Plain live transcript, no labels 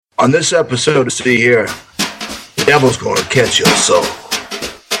On this episode of See Here, the devil's going to catch your soul.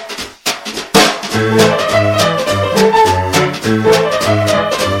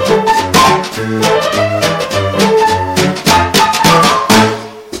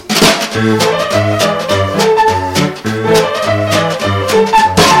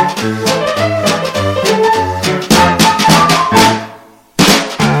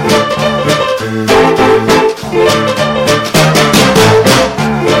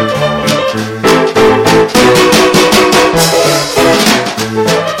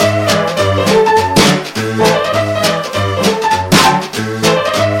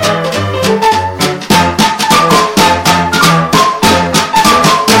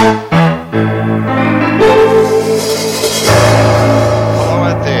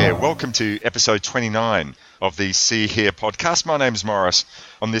 Episode 29 of the See Here podcast. My name's Morris.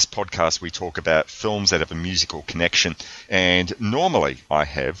 On this podcast, we talk about films that have a musical connection. And normally, I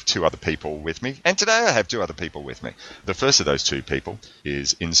have two other people with me. And today, I have two other people with me. The first of those two people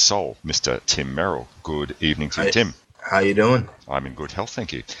is in Seoul, Mr. Tim Merrill. Good evening to you, Tim. How you doing? I'm in good health,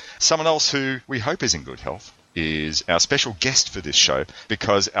 thank you. Someone else who we hope is in good health is our special guest for this show,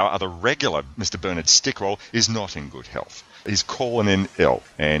 because our other regular, Mr. Bernard Stickwell, is not in good health. He's calling in ill,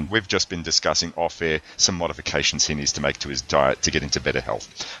 and we've just been discussing off-air some modifications he needs to make to his diet to get into better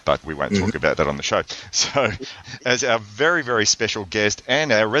health, but we won't talk about that on the show. So, as our very, very special guest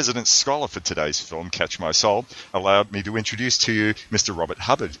and our resident scholar for today's film, Catch My Soul, allowed me to introduce to you Mr. Robert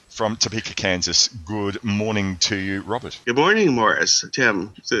Hubbard from Topeka, Kansas. Good morning to you, Robert. Good morning, Morris.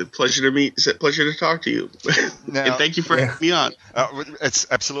 Tim, it's a pleasure to meet. It's a pleasure to talk to you. Now, and thank you for having me on. It's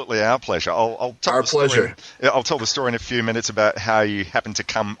absolutely our pleasure. I'll tell our the story. Pleasure. I'll tell the story in a few minutes about how you happened to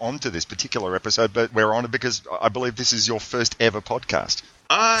come onto this particular episode, but we're on it because I believe this is your first ever podcast.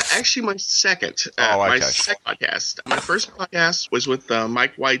 Actually, my second. Okay. My second podcast. My first podcast was with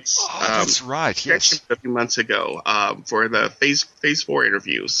Mike White's. That's right. Yes. A few months ago, for the Phase 4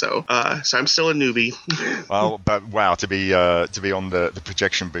 interview. So I'm still a newbie. Well, but wow, to be on the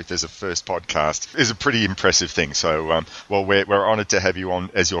projection booth as a first podcast is a pretty impressive thing. So, we're honoured to have you on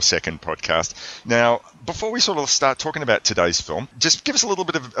as your second podcast. Now, before we sort of start talking about today's film, just give us a little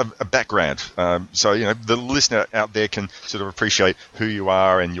bit of a background, so the listener out there can sort of appreciate who you are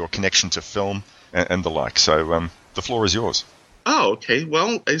and your connection to film and the like. So the floor is yours. Oh, okay.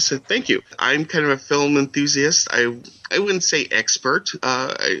 Well, I said thank you. I'm kind of a film enthusiast. I wouldn't say expert.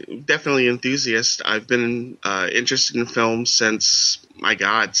 Definitely enthusiast. I've been interested in film since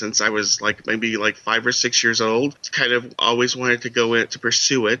I was maybe 5 or 6 years old. Kind of always wanted to go in to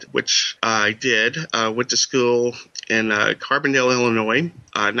pursue it, which I did. Went to school in Carbondale, Illinois,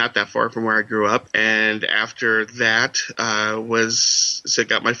 not that far from where I grew up. And after that,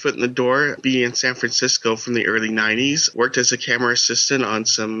 got my foot in the door, being in San Francisco from the early 90s. Worked as a camera assistant on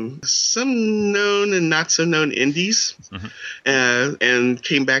some known and not so known indies. And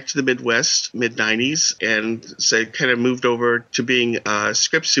came back to the Midwest, mid-90s, and so kind of moved over to being a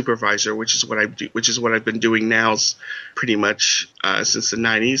script supervisor, which is what I've been doing now pretty much since the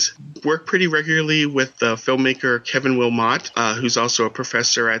 90s. Work pretty regularly with filmmaker Kevin Wilmot, who's also a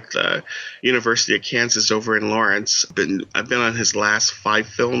professor at the University of Kansas over in Lawrence. I've been on his last 5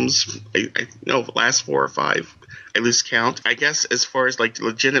 films. Last 4 or 5. I lose count. I guess as far as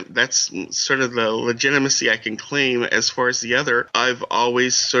that's sort of the legitimacy I can claim. As far as the other, I've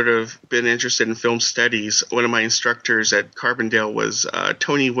always sort of been interested in film studies. One of my instructors at Carbondale was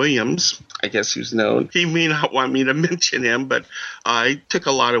Tony Williams, I guess, who's known. He may not want me to mention him, but I took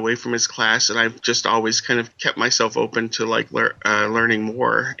a lot away from his class, and I've just always kind of kept myself open to learning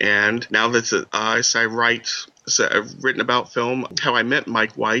more. And now that as I write. So I've written about film, how I met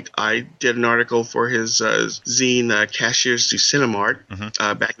Mike White. I did an article for his zine, Cashiers du Cinemart,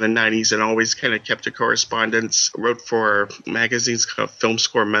 back in the 90s, and always kind of kept a correspondence. Wrote for magazines called Film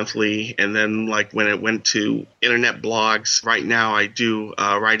Score Monthly, and then when it went to internet blogs, right now I do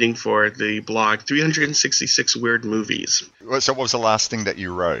writing for the blog 366 Weird Movies. So what was the last thing that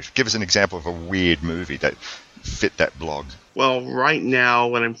you wrote? Give us an example of a weird movie that fit that blog. Well, right now,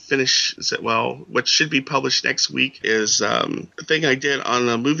 when I'm finished, what should be published next week is a thing I did on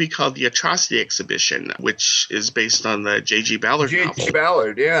a movie called The Atrocity Exhibition, which is based on the J.G. Ballard novel. J.G.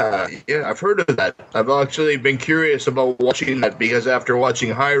 Ballard, yeah, I've heard of that. I've actually been curious about watching that because after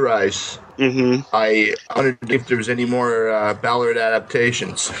watching High Rise, I wondered if there's any more Ballard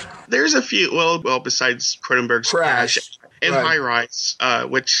adaptations. There's a few. Well, besides Cronenberg's Crash. and High Rise,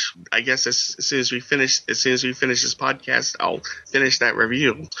 which I guess as soon as we finish this podcast, I'll finish that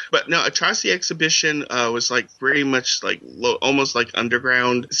review. But no, Atrocity Exhibition was like very much like almost like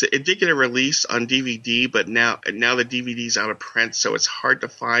underground. So it did get a release on DVD, but now the DVD's out of print, so it's hard to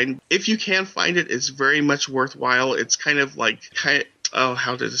find. If you can find it, it's very much worthwhile. It's kind of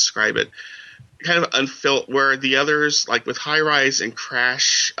how to describe it? Kind of unfiltered, where the others, like with High Rise and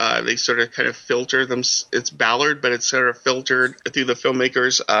Crash, they sort of kind of filter them. It's Ballard, but it's sort of filtered through the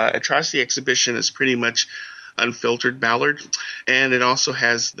filmmakers. Atrocity Exhibition is pretty much unfiltered Ballard, and it also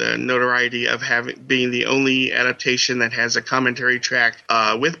has the notoriety of being the only adaptation that has a commentary track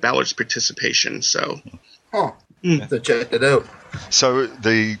with Ballard's participation. So, to check it out. So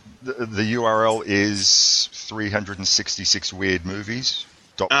the URL is 366 Weird Movies.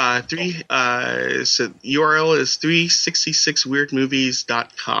 So URL is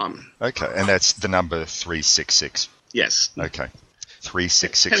 366weirdmovies.com. Okay, and that's the number 366. Yes. Okay.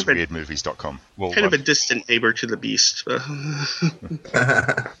 366weirdmovies.com. Well, kind of a distant neighbor to the beast.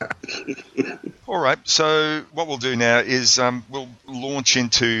 All right. So what we'll do now is we'll launch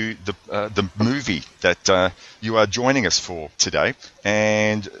into the movie that you are joining us for today.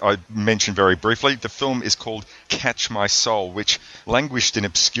 And I mentioned very briefly, the film is called Catch My Soul, which languished in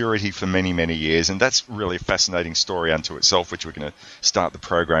obscurity for many, many years. And that's really a fascinating story unto itself, which we're going to start the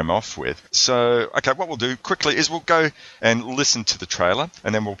program off with. So, okay, what we'll do quickly is we'll go and listen to the trailer,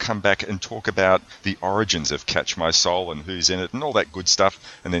 and then we'll come back and talk about the origins of Catch My Soul and who's in it and all that good stuff,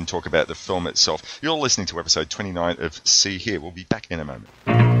 and then talk about the film itself. You're listening to episode 29 of See Here. We'll be back in a moment.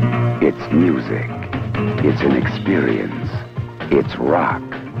 It's music. It's an experience. It's rock.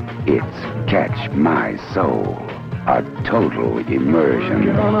 It's Catch My Soul. A total immersion.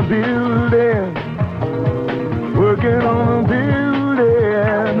 Working on a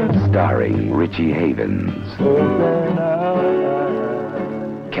building. Starring Richie Havens.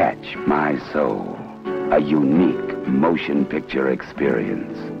 Catch My Soul. A unique motion picture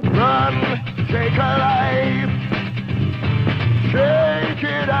experience. Run, take a life. Shake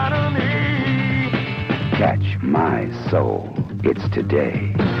it out of me. Catch My Soul. It's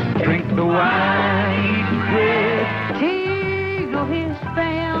today. Drink the wine, bread. Tickle his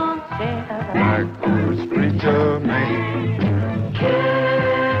fancy. Like a preacher man.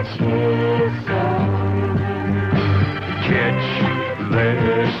 Catch his soul. Catch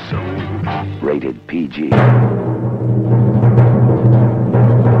their soul. Rated PG.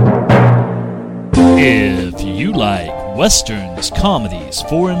 If you like westerns, comedies,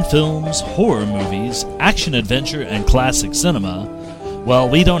 foreign films, horror movies, action-adventure, and classic cinema, well,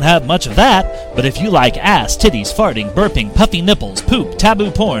 we don't have much of that, but if you like ass, titties, farting, burping, puffy nipples, poop,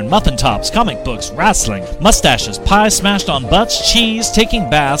 taboo porn, muffin tops, comic books, wrestling, mustaches, pie smashed on butts, cheese, taking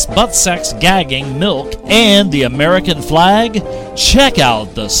baths, butt sex, gagging, milk, and the American flag, check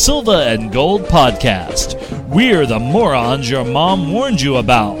out the Silver and Gold podcast. We're the morons your mom warned you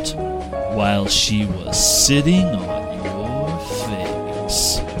about while she was sitting on your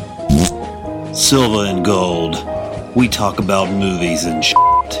face. Silver and Gold. We talk about movies and shit.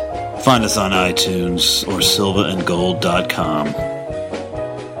 Find us on iTunes or silverandgold.com.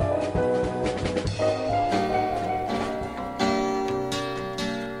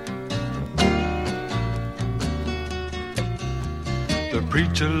 The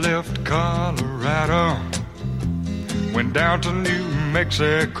preacher left Colorado, went down to New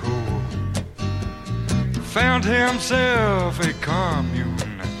Mexico, found himself a commune,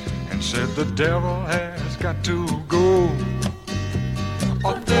 and said the devil has got to go.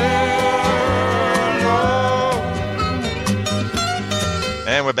 Oh, there, Lord.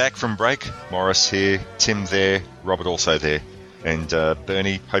 And we're back from break. Morris here, Tim there, Robert also there. And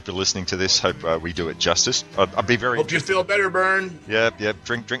Bernie, hope you're listening to this. Hope we do it justice. I'd be very... Hope you feel better, Bern. Yeah.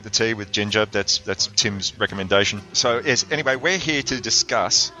 Drink the tea with ginger. That's Tim's recommendation. So, yes, anyway, we're here to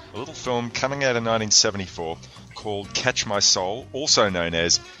discuss a little film coming out in 1974 called Catch My Soul, also known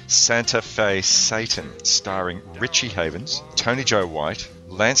as Santa Fe Satan, starring Richie Havens, Tony Joe White,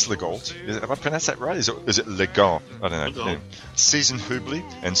 Lance Legault. Have I pronounced that right? Is it Legault? I don't know. Yeah. Susan Hubley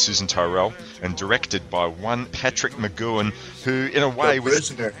and Susan Tyrrell, and directed by one Patrick McGowan, who in a way was...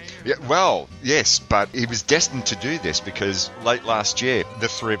 prisoner. Yeah, well, yes, but he was destined to do this because late last year, the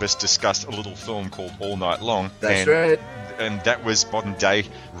three of us discussed a little film called All Night Long. That's right. And that was modern-day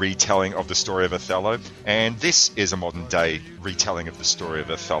retelling of the story of Othello. And this is a modern-day retelling of the story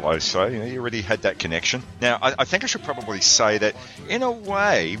of Othello. So, you already had that connection. Now, I think I should probably say that, in a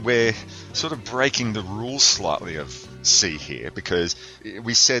way, we're sort of breaking the rules slightly of see here, because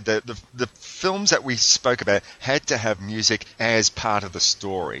we said that the films that we spoke about had to have music as part of the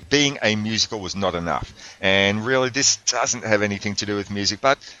story. Being a musical was not enough. And really, this doesn't have anything to do with music,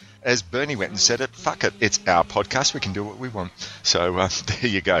 but as Bernie went and said it, fuck it, it's our podcast, we can do what we want. So there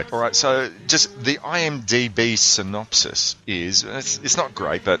you go. All right, so just the IMDb synopsis is, it's not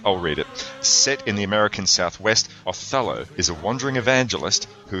great, but I'll read it. Set in the American Southwest, Othello is a wandering evangelist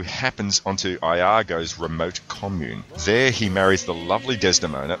who happens onto Iago's remote commune. There he marries the lovely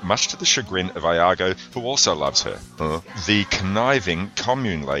Desdemona, much to the chagrin of Iago, who also loves her. The conniving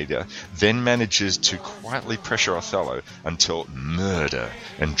commune leader then manages to quietly pressure Othello until murder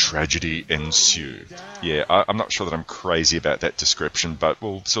and tragedy ensue. Yeah, I'm not sure that I'm crazy about that description, but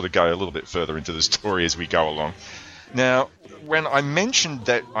we'll sort of go a little bit further into the story as we go along. Now, when I mentioned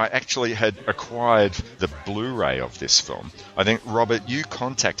that I actually had acquired the Blu-ray of this film, I think, Robert, you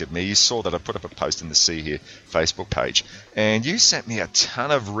contacted me. You saw that I put up a post in the See Here Facebook page, and you sent me a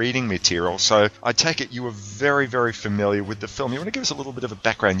ton of reading material, so I take it you were very, very familiar with the film. You want to give us a little bit of a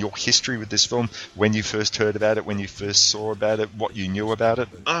background, your history with this film, when you first heard about it, when you first saw about it, what you knew about it?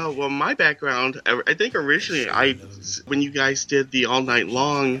 Well, my background, I think originally, when you guys did the All Night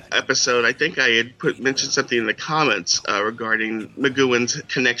Long episode, I think I had mentioned something in the comments regarding McGowan's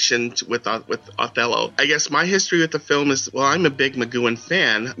connection with Othello. I guess my history with the film is, well, I'm a big McGowan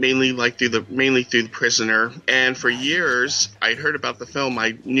fan, mainly through The Prisoner, and for years I'd heard about the film.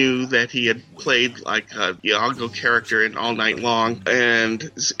 I knew that he had played like a Iago character in All Night Long, and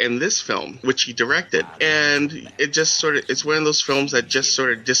in this film, which he directed, and it's one of those films that just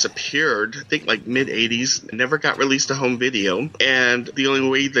sort of disappeared. I think like mid '80s, never got released to home video, and the only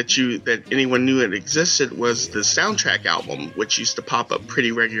way that anyone knew it existed was the soundtrack album, which used to pop up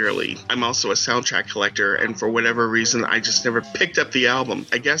pretty regularly. I'm also a soundtrack collector, and for whatever reason, I just never picked up the album.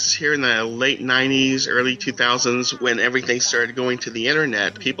 I guess here in the late 90s, early 2000s, when everything started going to the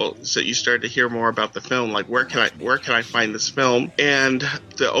internet, you started to hear more about the film, like where can I find this film? And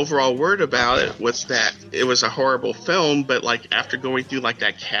the overall word about it was that it was a horrible film, but like after going through like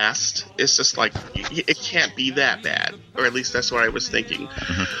that cast, it's just like it can't be that bad, or at least that's what I was thinking.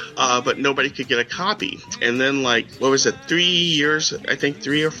 But nobody could get a copy. And then like, what was it, 3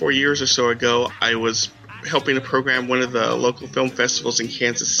 or 4 years or so ago, I was helping to program one of the local film festivals in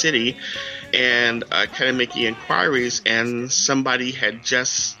Kansas City, and kind of making inquiries, and somebody had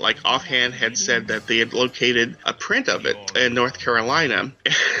just like offhand had said that they had located a print of it in North Carolina.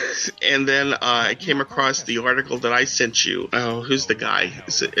 And then I came across the article that I sent you. Oh, who's the guy?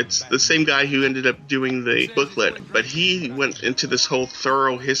 It's the same guy who ended up doing the booklet, but he went into this whole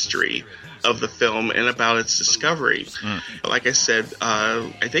thorough history of the film and about its discovery. Like I said,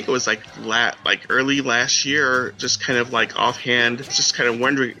 I think it was like early last year, just kind of like offhand, just kind of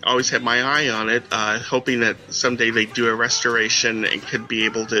wondering, always had my eye on it, hoping that someday they'd do a restoration and could be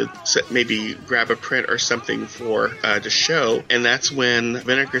able to maybe grab a print or something for to show. And that's when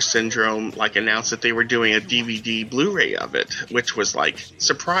Vinegar Syndrome like announced that they were doing a DVD Blu-ray of it, which was like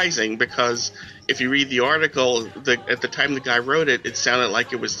surprising, because if you read the article, at the time the guy wrote it, it sounded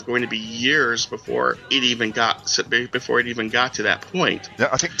like it was going to be years before it even got to that point. Now,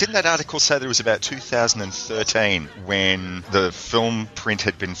 I think, didn't that article say that it was about 2013 when the film print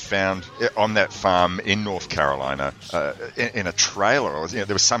had been found on that farm in North Carolina in a trailer? Or, there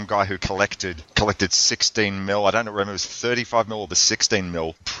was some guy who collected 16 mil. I don't remember if it was 35 mil or the 16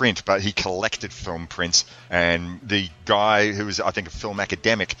 mil print, but he collected film prints. And the guy who was, I think, a film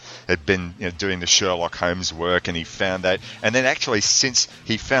academic had been doing the Sherlock Holmes work, and he found that. And then actually, since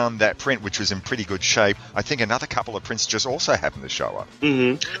he found that print, which was in pretty good shape, I think another couple of prints just also happened to show up.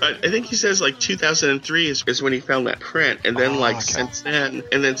 I think he says like 2003 is when he found that print, and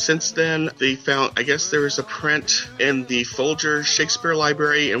then since then they found, I guess there was a print in the Folger Shakespeare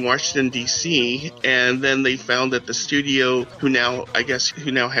Library in Washington D.C., and then they found that the studio who now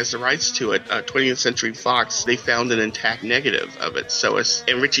has the rights to it, 20th Century Fox, they found an intact negative of it. So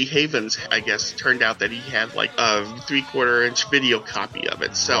and Richie Havens, I guess, turned out that he had like a 3/4-inch video copy of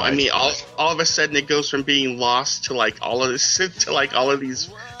it. So right. I mean, all of a sudden it goes from being lost to like all of this, to like all of these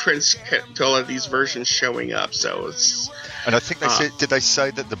prints, to all of these versions showing up. So it's. And I think they said, did they say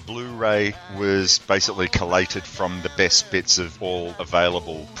that the Blu-ray was basically collated from the best bits of all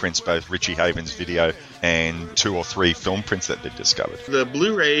available prints, both Richie Havens' video and 2 or 3 film prints that they'd discovered? The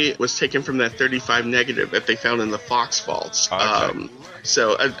Blu-ray was taken from that 35 negative that they found in the Fox vaults. Okay.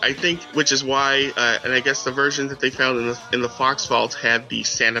 So I think, which is why, and I guess the version that they found in the Fox vault had the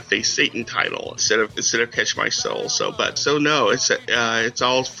Santa Fe Satan title instead of Catch My Soul. So no, it's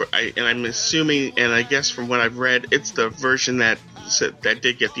all for, and I'm assuming, and I guess from what I've read, it's the version version that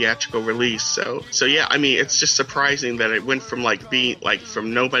did get theatrical release. So yeah, I mean, it's just surprising that it went from being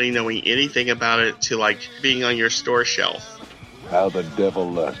from nobody knowing anything about it to being on your store shelf. How the devil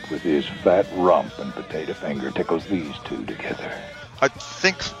lust with his fat rump and potato finger tickles these two together. I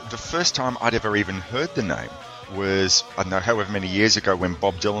think the first time I'd ever even heard the name was, I don't know, however many years ago when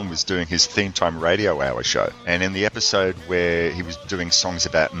Bob Dylan was doing his Theme Time Radio Hour show. And in the episode where he was doing songs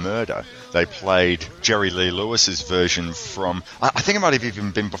about murder, they played Jerry Lee Lewis's version from, I think it might have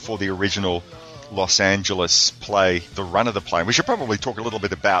even been before the original Los Angeles play, The Run of the Play. We should probably talk a little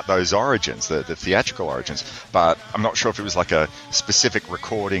bit about those origins, the theatrical origins. But I'm not sure if it was like a specific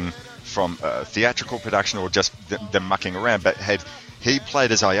recording from a theatrical production or just them mucking around, but he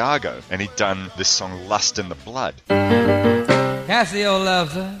played as Iago, and he'd done this song Lust in the Blood. Cassio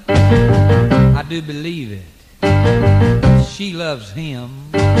loves her, I do believe it. She loves him,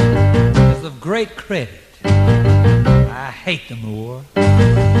 is of great credit. I hate the Moor,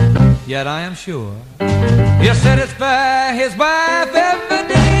 yet I am sure he'll satisfy his wife every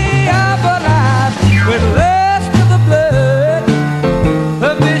day of her life with lust of the blood,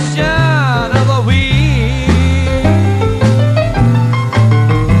 the vision of the weak.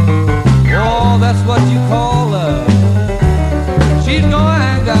 Oh, that's what you call love. She's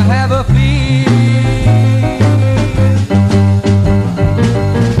going to have a feel.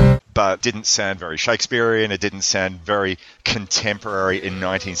 But didn't sound very Shakespearean. It didn't sound very contemporary in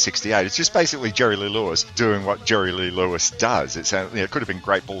 1968. It's just basically Jerry Lee Lewis doing what Jerry Lee Lewis does. It could have been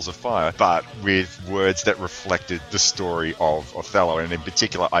Great Balls of Fire, but with words that reflected the story of Othello, and in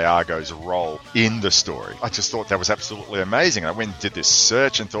particular Iago's role in the story. I just thought that was absolutely amazing. I went and did this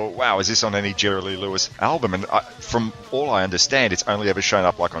search and thought, wow, is this on any Jerry Lee Lewis album? And from all I understand, it's only ever shown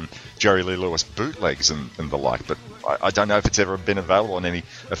up on Jerry Lee Lewis bootlegs and the like, but I don't know if it's ever been available on any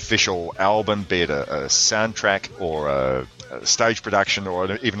official album, be it a soundtrack or a stage production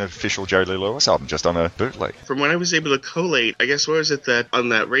or even an official Jerry Lee Lewis album, just on a bootleg. From what I was able to collate, I guess, what was it that on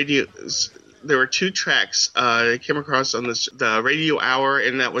that radio... There were two tracks I came across on the radio hour,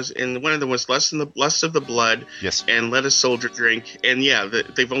 and that was, and one of them was Lust of the Blood, yes, and Let a Soldier Drink. And yeah,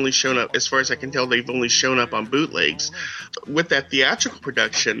 they've only shown up, as far as I can tell, they've only shown up on bootlegs. With that theatrical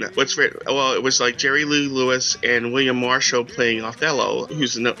production, it was like Jerry Lee Lewis and William Marshall playing Othello,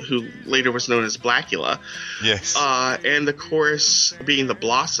 who later was known as Blackula. Yes. And the chorus being the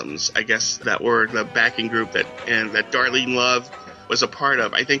Blossoms, I guess, that were the backing group that Darlene Love was a part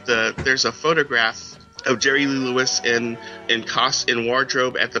of. I think there's a photograph of Jerry Lee Lewis in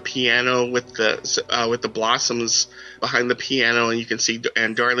wardrobe at the piano with the Blossoms behind the piano, and you can see,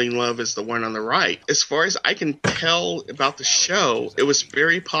 and Darlene Love is the one on the right. As far as I can tell about the show, it was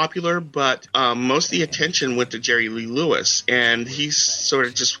very popular, but most of the attention went to Jerry Lee Lewis, and he sort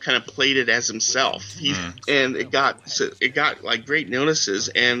of just kind of played it as himself. And it got like great notices,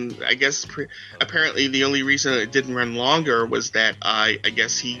 and I guess apparently the only reason it didn't run longer was that I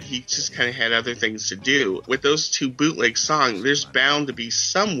guess he just kind of had other things to do. With those two bootleg songs, there's bound to be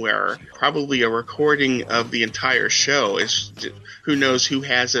somewhere probably a recording of the entire show. Who knows who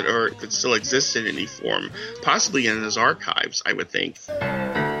has it, or if it still exists in any form, possibly in his archives, I would think.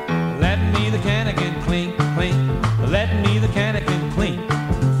 Let me the cannikin clink, clink. Let me the cannikin clink.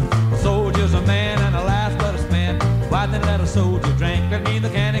 A soldier's a man and a life's but a span. Why then let a soldier drink? Let me the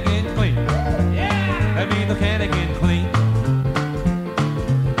cannikin clink. Yeah! Let me the cannikin clink.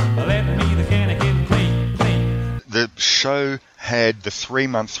 Let me the cannikin clink, clink. The show had the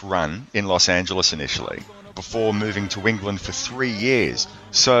 3-month run in Los Angeles initially, before moving to England for 3 years.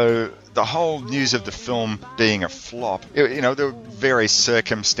 So the whole news of the film being a flop, there were various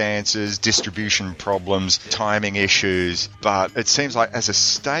circumstances, distribution problems, timing issues, but it seems like as a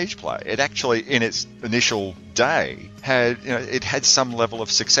stage play, it actually, in its initial day, had some level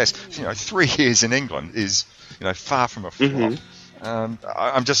of success. 3 years in England is, far from a flop. Mm-hmm.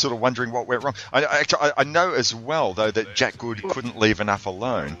 I'm just sort of wondering what went wrong. I know as well, though, that Jack Good couldn't leave enough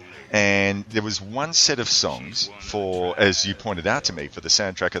alone. And there was one set of songs for, as you pointed out to me, for the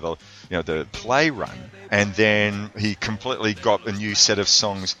soundtrack of the play run, and then he completely got a new set of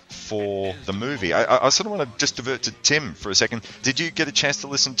songs for the movie. I sort of want to just divert to Tim for a second. Did you get a chance to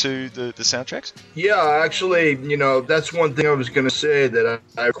listen to the soundtracks? Yeah, actually, that's one thing I was going to say that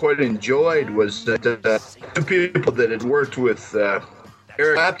I quite enjoyed was that two people that had worked with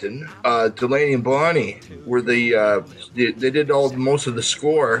Eric Clapton, Delaney and Bonnie, were they did most of the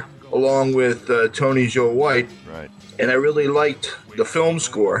score along with Tony Joe White. Right. And I really liked the film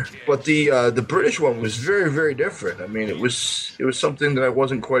score, but the British one was very, very different. I mean, it was something that I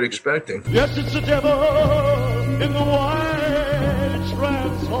wasn't quite expecting. Yes, it's the devil in the white,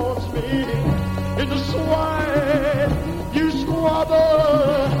 transforms me into swine.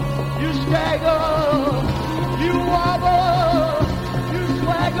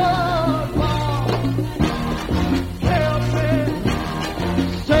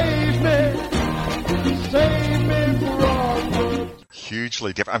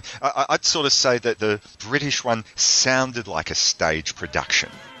 hugely different. I'd sort of say that the British one sounded like a stage production.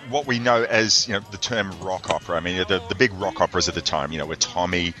 What we know as, you know, the term rock opera. I mean, the big rock operas at the time, you know, were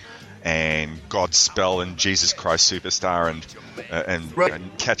Tommy and Godspell and Jesus Christ Superstar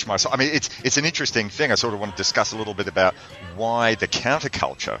and Catch My Soul. I mean, it's an interesting thing. I sort of want to discuss a little bit about why the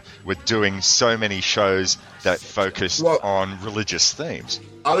counterculture were doing so many shows that focused on religious themes.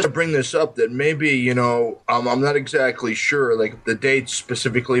 I was going to bring this up that maybe, you know, I'm not exactly sure, like the dates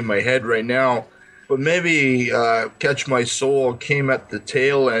specifically in my head right now, but maybe Catch My Soul came at the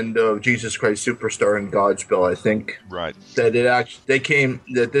tail end of Jesus Christ Superstar and Godspell, I think. Right. That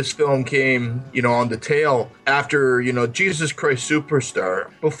this film came, you know, on the tail after, you know, Jesus Christ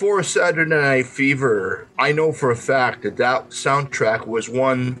Superstar. Before Saturday Night Fever, I know for a fact that soundtrack was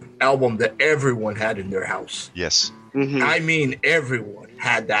one album that everyone had in their house. Yes. Mm-hmm. I mean, everyone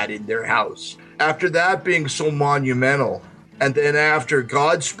had that in their house. After that being so monumental, and then after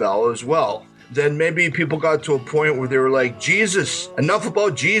Godspell as well, then maybe people got to a point where they were like, Jesus, enough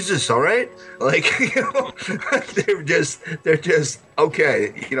about Jesus, all right? Like, you know, they're just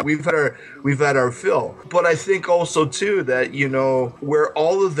okay. You know, we've had our fill. But I think also too that, you know, where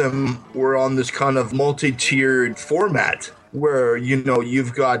all of them were on this kind of multi-tiered format, where, you know,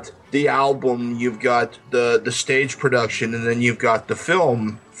 you've got the album, you've got the stage production, and then you've got the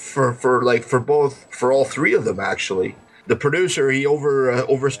film for all three of them actually. The producer, he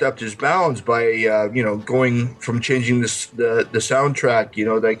overstepped his bounds by you know, going from changing the soundtrack, you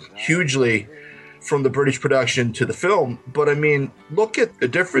know, like hugely from the British production to the film. But I mean, look at the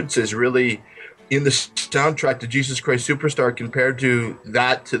differences really in the soundtrack to Jesus Christ Superstar compared to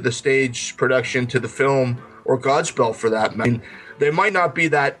the stage production to the film, or Godspell for that. I mean, they might not be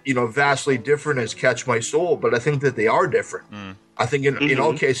that, you know, vastly different as Catch My Soul, but I think that they are different. I think in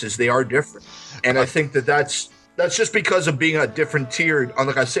all cases they are different, and I think that's just because of being a different tiered,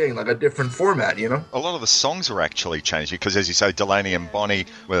 like I was saying, like a different format, you know? A lot of the songs were actually changing because, as you say, Delaney and Bonnie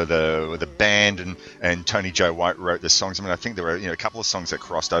were the band, and Tony Joe White wrote the songs. I mean, I think there were, you know, a couple of songs that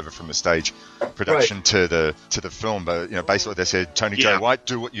crossed over from the stage production to the film, but, you know, basically they said, Tony Joe White,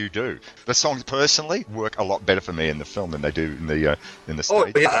 do what you do. The songs personally work a lot better for me in the film than they do in the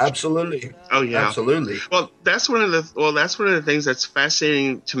stage. Oh yeah, absolutely. Oh yeah, absolutely. Well, that's one of the things that's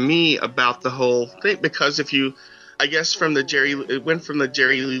fascinating to me about the whole thing, because if you, I guess it went from the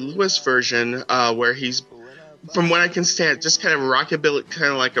Jerry Lee Lewis version, where he's, from what I can stand, just kind of rockabilly,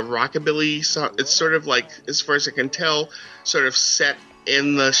 kind of like a rockabilly song. It's sort of like, as far as I can tell, sort of set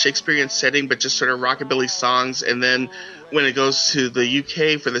in the Shakespearean setting, but just sort of rockabilly songs. And then when it goes to the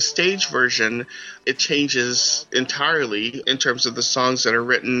UK for the stage version, it changes entirely in terms of the songs that are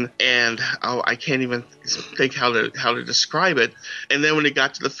written, and I can't even think how to describe it. And then when it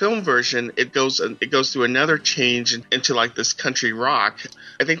got to the film version, it goes through another change into like this country rock.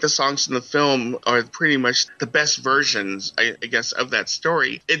 I think the songs in the film are pretty much the best versions, I guess, of that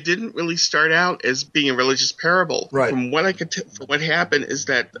story. It didn't really start out as being a religious parable. Right. From what I could what happened is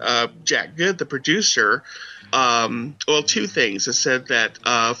that Jack Good, the producer, well, two things. It said that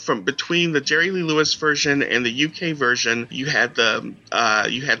from between the Jerry Lee Lewis version and the UK version, you had the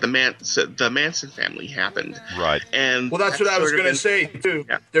Manson family happened. Right. And well, that's what I was going to say too.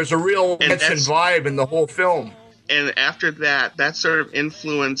 Yeah. There's a real Manson vibe in the whole film. And after that sort of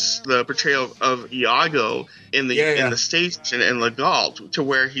influenced the portrayal of Iago in the stage and Legault, to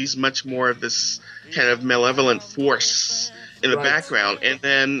where he's much more of this kind of malevolent force in the background. And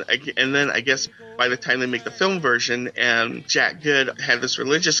then I guess by the time they make the film version, and Jack Good had this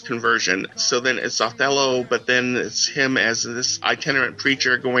religious conversion, so then it's Othello, but then it's him as this itinerant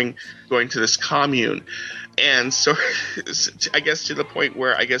preacher going to this commune. And so I guess to the point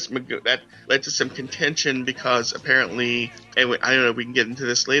where I guess that led to some contention, because apparently, and I don't know if we can get into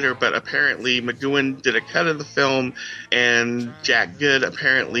this later, but apparently McGowan did a cut of the film, and Jack Good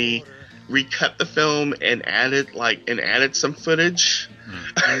apparently recut the film and added some footage.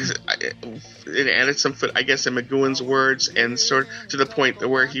 It added some foot, I guess, in McGowan's words, and sort of to the point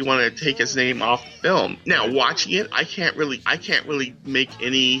where he wanted to take his name off the film. Now, watching it, I can't really make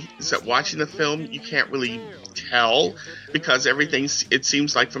any. Watching the film, you can't really tell, because it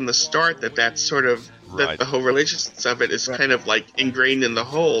seems like from the start that's sort of that the whole religiousness of it is kind of like ingrained in the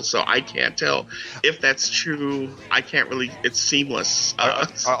whole. So I can't tell if that's true. I can't really. It's seamless.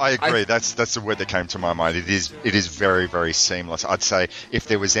 I agree. That's the word that came to my mind. It is very, very seamless. I'd say if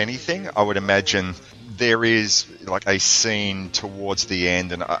there was anything, I would imagine there is like a scene towards the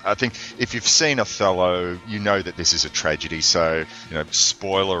end, and I think if you've seen Othello, you know that this is a tragedy. So,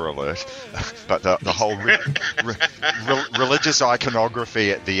 spoiler alert. But the whole religious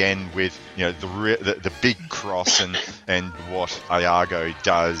iconography at the end with the big cross and what Iago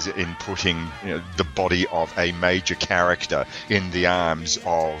does in putting the body of a major character in the arms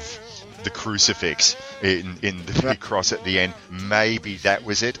of the crucifix in the big cross at the end. Maybe that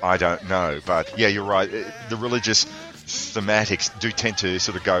was it. I don't know. But yeah, you're right. The religious thematics do tend to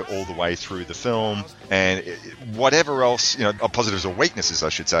sort of go all the way through the film, and whatever else, positives or weaknesses, I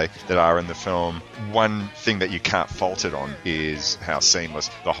should say, that are in the film, one thing that you can't fault it on is how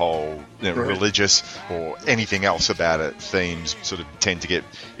seamless the whole religious or anything else about it themes sort of tend to get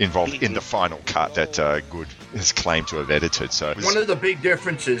involved in the final cut that Good has claimed to have edited. So one of the big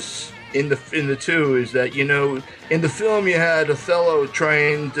differences in the two is that in the film you had Othello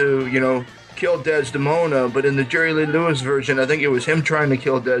trying to kill Desdemona, but in the Jerry Lee Lewis version, I think it was him trying to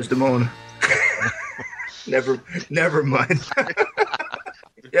kill Desdemona. Never mind.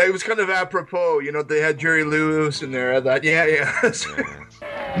 Yeah, it was kind of apropos. They had Jerry Lewis in there. I thought, yeah.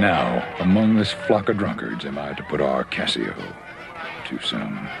 Now, among this flock of drunkards, am I to put our Cassio to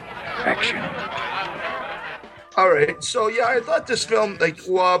some action? All right, so yeah, I thought this film,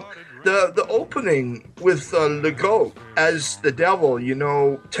 the opening with Legault as the devil,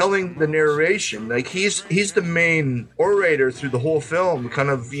 telling the narration, he's the main orator through the whole film, kind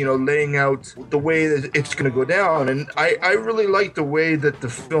of, laying out the way that it's going to go down. And I really like the way that the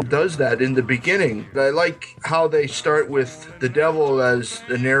film does that in the beginning. I like how they start with the devil as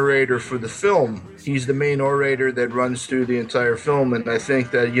the narrator for the film. He's the main orator that runs through the entire film. And I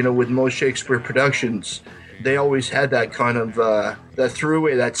think that, with most Shakespeare productions, they always had that kind of that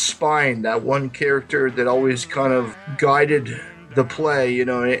throughway, that spine, that one character that always kind of guided the play,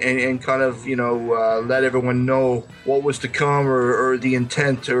 and kind of, let everyone know what was to come or the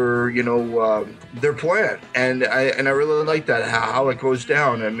intent or, their plan. And I really like that, how it goes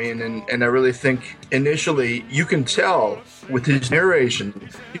down. I mean, and I really think initially you can tell with his narration,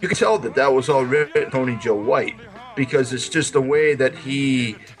 you can tell that was all written Tony Joe White. Because it's just the way that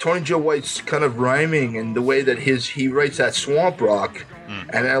Tony Joe White's kind of rhyming and the way that he writes that swamp rock,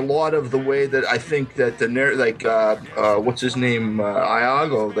 and a lot of the way that I think that what's his name,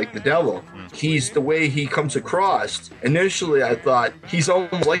 Iago, the devil, he's the way he comes across. Initially, I thought he's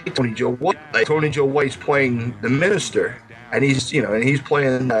almost like Tony Joe White. Like Tony Joe White's playing the minister, and he's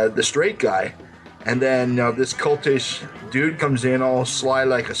playing the straight guy, and then this cultish dude comes in all sly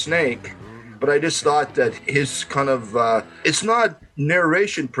like a snake. But I just thought that his kind of, it's not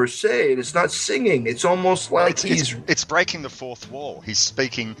narration per se, it's not singing, it's almost like it's breaking the fourth wall. He's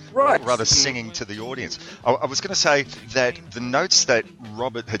speaking, rather singing to the audience. I was going to say that the notes that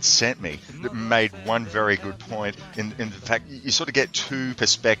Robert had sent me that made one very good point in the fact you sort of get two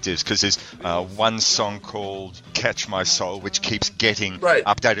perspectives, because there's one song called Catch My Soul, which keeps getting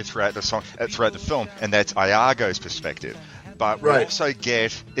updated throughout the film, and that's Iago's perspective. But we also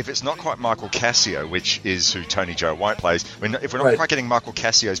get, if it's not quite Michael Cassio, which is who Tony Joe White plays, if we're not quite getting Michael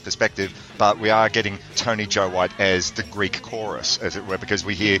Cassio's perspective, but we are getting Tony Joe White as the Greek chorus, as it were, because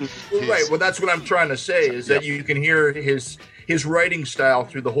we hear... Right, well, that's what I'm trying to say, is that you can hear his writing style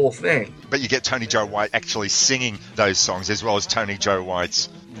through the whole thing. But you get Tony Joe White actually singing those songs, as well as Tony Joe White's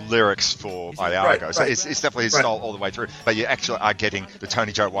lyrics for Iago. So it's definitely his style all the way through. But you actually are getting the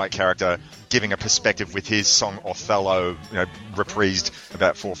Tony Joe White character giving a perspective with his song Othello, reprised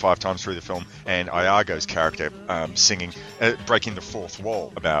about 4 or 5 times through the film, and Iago's character singing, breaking the fourth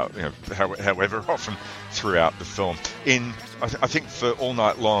wall about, however often throughout the film. I think for All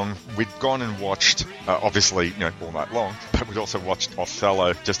Night Long, we'd gone and watched, obviously, All Night Long, but we'd also watched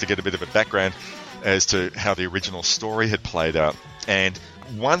Othello just to get a bit of a background as to how the original story had played out. And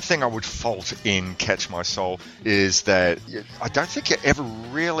one thing I would fault in Catch My Soul is that I don't think you're ever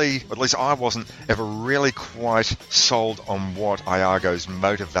really, at least I wasn't ever really quite sold on what Iago's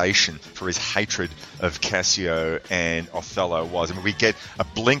motivation for his hatred of Cassio and Othello was. I mean, we get a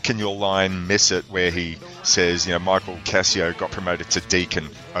blink and you'll line miss it where he says, Michael Cassio got promoted to deacon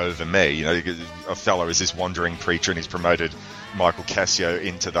over me. Othello is this wandering preacher, and he's promoted Michael Cassio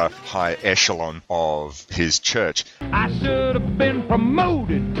into the high echelon of his church. I should have been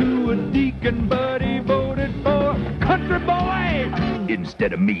promoted to a deacon, but he voted for country boy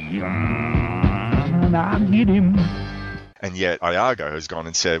instead of me. I'll get him. And yet Iago has gone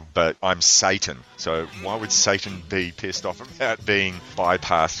and said, but I'm Satan. So why would Satan be pissed off about being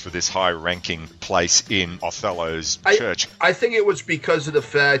bypassed for this high-ranking place in Othello's church? I think it was because of the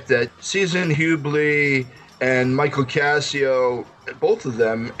fact that Susan Hubley and Michael Cassio, both of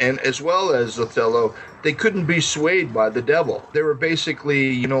them, and as well as Othello, they couldn't be swayed by the devil. They were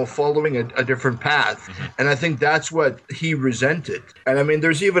basically, following a different path. And I think that's what he resented. And I mean,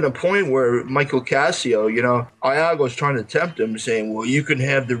 there's even a point where Michael Cassio, Iago's trying to tempt him, saying, well, you can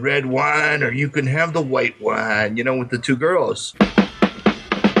have the red wine or you can have the white wine, with the two girls.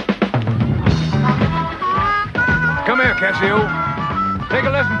 Come here, Cassio. Take a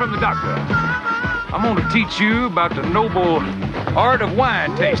lesson from the doctor. I'm going to teach you about the noble art of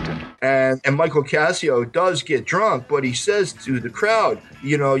wine tasting. And Michael Cassio does get drunk, but he says to the crowd,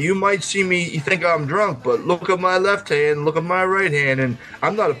 you might see me, you think I'm drunk, but look at my left hand, look at my right hand, and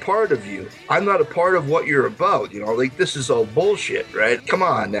I'm not a part of you. I'm not a part of what you're about. This is all bullshit, right? Come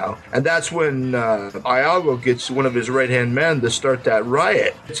on now. And that's when Iago gets one of his right-hand men to start that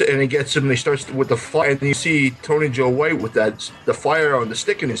riot. And he gets him, he starts with the fire, and you see Tony Joe White with the fire on the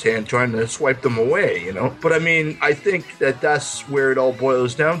stick in his hand trying to swipe them away, But I mean, I think that's where it all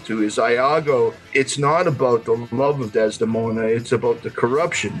boils down to, is Iago, it's not about the love of Desdemona, it's about the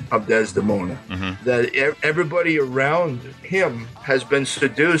corruption of Desdemona. That everybody around him has been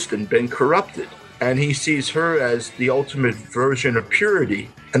seduced and been corrupted. And he sees her as the ultimate version of purity.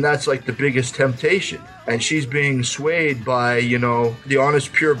 And that's like the biggest temptation. And she's being swayed by, the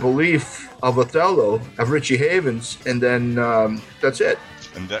honest, pure belief of Othello, of Richie Havens. And then that's it.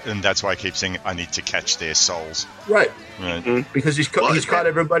 And that's why I keep saying I need to catch their souls. Right. Because he's caught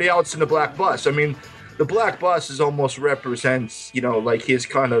everybody else in the black bus. I mean, the black bus is almost represents, like his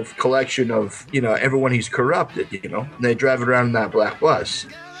kind of collection of, everyone he's corrupted, and they drive around in that black bus.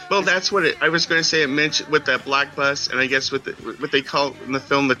 Well, that's what I was going to say. It mentioned with that black bus, and I guess what they call in the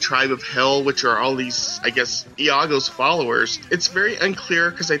film the Tribe of Hell, which are all these, I guess, Iago's followers. It's very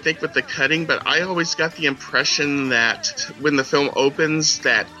unclear because I think with the cutting, but I always got the impression that when the film opens,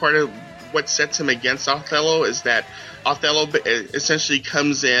 that part of what sets him against Othello is that Othello essentially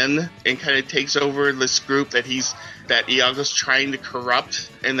comes in and kind of takes over this group that Iago's trying to corrupt,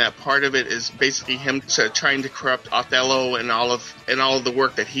 and that part of it is basically him trying to corrupt Othello and all of the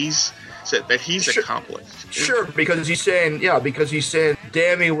work that he's accomplished. Sure, because he's saying,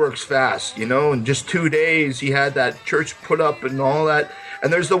 damn, he works fast, in just 2 days he had that church put up and all that.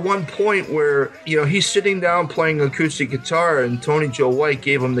 And there's the one point where, he's sitting down playing acoustic guitar and Tony Joe White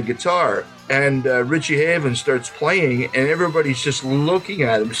gave him the guitar. And Richie Havens starts playing and everybody's just looking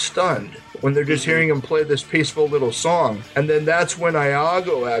at him stunned when they're just hearing him play this peaceful little song. And then that's when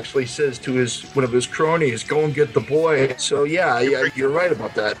Iago actually says to one of his cronies, go and get the boy. So yeah, you're right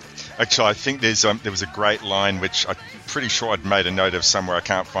about that. Actually, I think there was a great line which I'm pretty sure I'd made a note of somewhere. I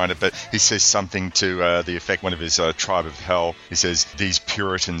can't find it, but he says something to the effect, one of his Tribe of Hell. He says, these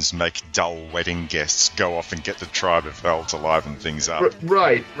Puritans make dull wedding guests. Go off and get the Tribe of Hell to liven things up.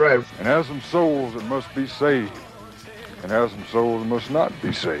 Right. And have some souls that must be saved, and have some souls that must not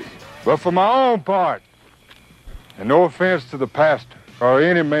be saved. But for my own part, and no offense to the pastor or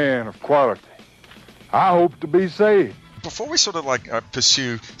any man of quality, I hope to be saved. Before we sort of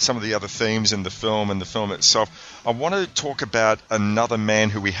pursue some of the other themes in the film and the film itself, I want to talk about another man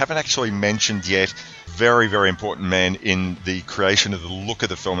who we haven't actually mentioned yet. Very, very important man in the creation of the look of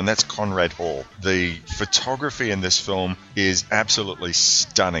the film, and that's Conrad Hall. The photography in this film is absolutely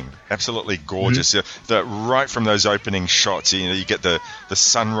stunning, absolutely gorgeous. Right from those opening shots, you get the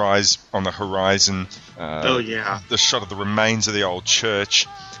sunrise on the horizon. The shot of the remains of the old church.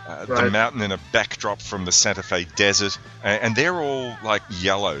 The mountain in a backdrop from the Santa Fe desert, and they're all like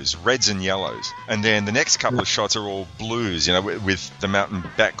yellows, reds and yellows. And then the next couple of shots are all blues, with the mountain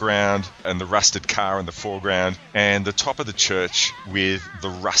background and the rusted car in the foreground, and the top of the church with the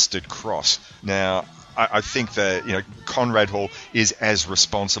rusted cross. Now, I think that Conrad Hall is as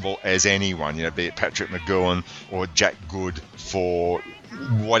responsible as anyone, be it Patrick McGowan or Jack Good, for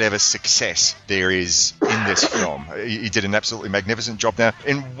whatever success there is in this film. He did an absolutely magnificent job. Now,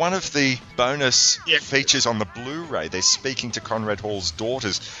 in one of the bonus features on the Blu-ray, they're speaking to Conrad Hall's daughter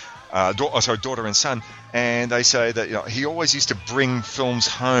and son, and they say that he always used to bring films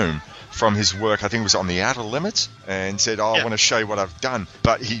home from his work. I think it was on The Outer Limits, and said, I want to show you what I've done.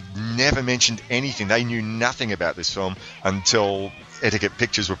 But he never mentioned anything. They knew nothing about this film until Etiquette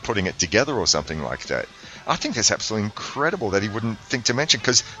Pictures were putting it together or something like that. I think that's absolutely incredible that he wouldn't think to mention,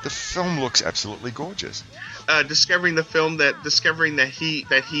 because the film looks absolutely gorgeous. Discovering that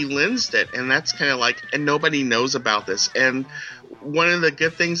he lensed it, and that's kind of like, and nobody knows about this. And one of the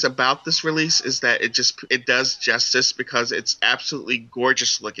good things about this release is that it does justice, because it's absolutely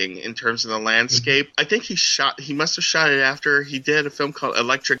gorgeous looking in terms of the landscape. I think he must have shot it after he did a film called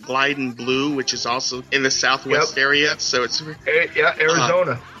Electric Glide in Blue, which is also in the Southwest area. So it's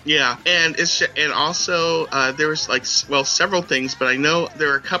Arizona. Yeah, and also there was several things, but I know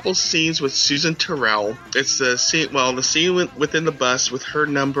there are a couple scenes with Susan Terrell. It's the scene within the bus with her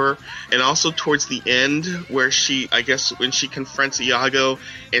number, and also towards the end where when she confronts Iago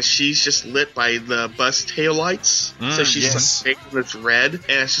and she's just lit by the bus taillights, so she's making this red,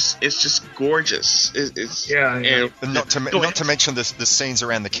 and it's just gorgeous. And not to mention the scenes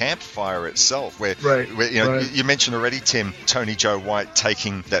around the campfire itself, where you mentioned already, Tim, Tony Joe White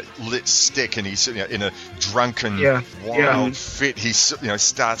taking that lit stick, and he's in a drunken wild fit. He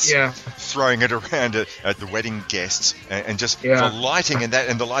starts throwing it around at the wedding guests, and just the lighting and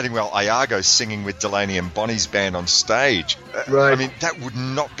the lighting while Iago's singing with Delaney and Bonnie's band on stage. I mean, that would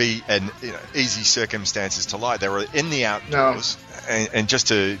not be an easy circumstances to light. They were in the outdoors. No. And just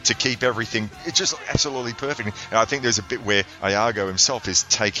to keep everything, it's just absolutely perfect. And I think there's a bit where Iago himself is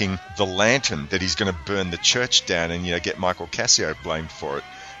taking the lantern that he's going to burn the church down and get Michael Cassio blamed for it.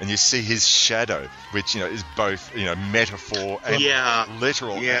 And you see his shadow, which is both metaphor and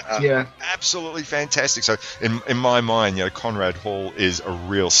literal. Absolutely fantastic. So in my mind, Conrad Hall is a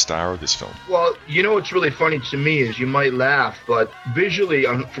real star of this film. Well, what's really funny to me is you might laugh, but visually,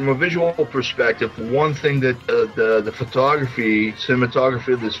 from a visual perspective, one thing that the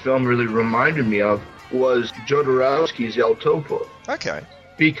cinematography of this film really reminded me of was Jodorowsky's El Topo. Okay.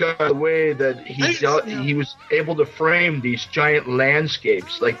 Because the way that he was able to frame these giant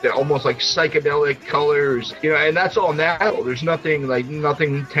landscapes, they're almost like psychedelic colors, and that's all natural. There's nothing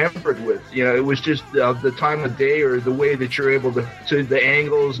tempered with, it was just the time of day or the way that you're able to the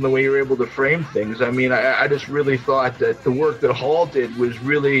angles and the way you're able to frame things. I mean, I just really thought that the work that Hall did was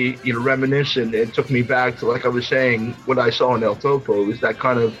really, reminiscent. It took me back to, like I was saying, what I saw in El Topo. It was that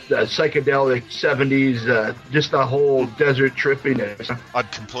kind of psychedelic 70s, just the whole desert trippiness.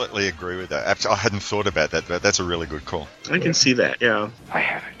 I'd completely agree with that. I hadn't thought about that, but that's a really good call. I can see that, yeah. I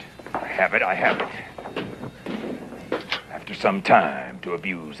have it. After some time to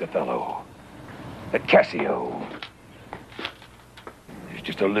abuse Othello, that Cassio is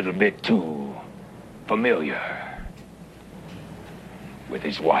just a little bit too familiar with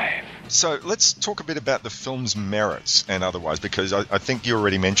his wife. So let's talk a bit about the film's merits and otherwise, because I think you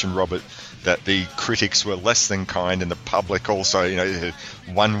already mentioned, Robert, that the critics were less than kind and the public also,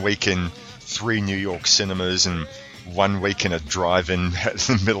 1 week in 3 New York cinemas and 1 week in a drive-in at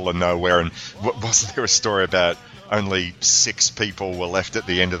the middle of nowhere. And wasn't there a story about only 6 people were left at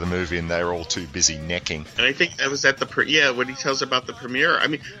the end of the movie and they were all too busy necking? And I think that was at when he tells about the premiere. I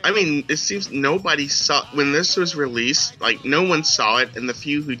mean, it seems nobody saw, when this was released, no one saw it, and the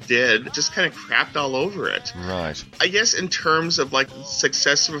few who did just kind of crapped all over it. Right. I guess in terms of the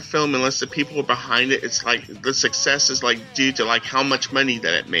success of a film, unless the people are behind it, it's the success is due to how much money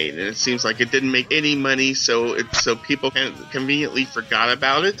that it made, and it seems like it didn't make any money, so people kind of conveniently forgot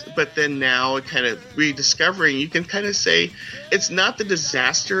about it. But then now, kind of rediscovering, you can kind of say it's not the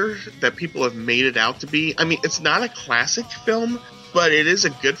disaster that people have made it out to be. I mean, it's not a classic film, but it is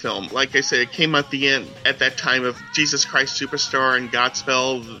a good film. Like I said, it came out at that time of Jesus Christ Superstar and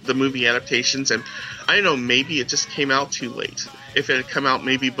Godspell, the movie adaptations, and I don't know, maybe it just came out too late. If it had come out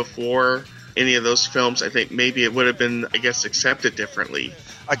maybe before any of those films, I think maybe it would have been, accepted differently.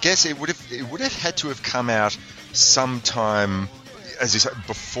 I guess it would have had to have come out sometime, as you said,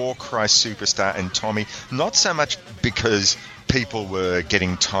 before Christ Superstar and Tommy, not so much because people were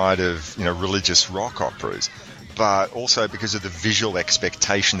getting tired of religious rock operas, but also because of the visual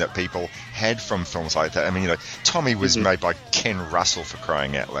expectation that people had from films like that. I mean, Tommy was made by Ken Russell, for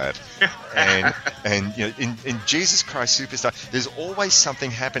crying out loud, and in Jesus Christ Superstar, there's always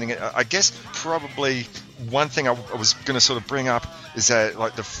something happening. I guess probably one thing I was going to sort of bring up is that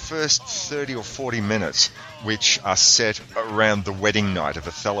the first 30 or 40 minutes, which are set around the wedding night of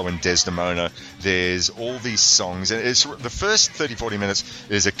Othello and Desdemona, there's all these songs, and it's the first 30, 40 minutes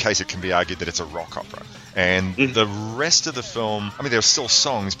is a case it can be argued that it's a rock opera. And the rest of the film, I mean, there's still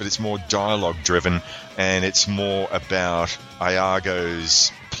songs, but it's more dialogue driven, and it's more about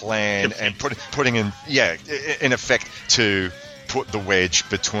Iago's plan and putting in effect to put the wedge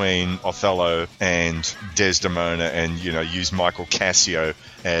between Othello and Desdemona and, use Michael Cassio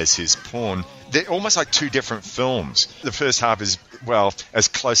as his pawn. They're almost like 2 different films. The first half is, as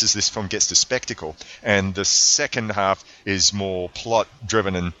close as this film gets to spectacle, and the second half is more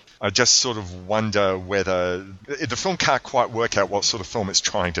plot-driven, and I just sort of wonder whether the film can't quite work out what sort of film it's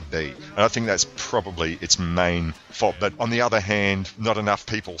trying to be. And I think that's probably its main fault. But on the other hand, not enough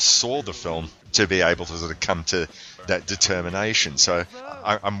people saw the film to be able to sort of come to that determination. So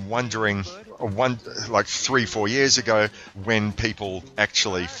I'm wondering, like 3-4 years ago, when people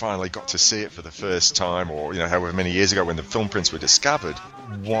actually finally got to see it for the first time, or however many years ago when the film prints were discovered,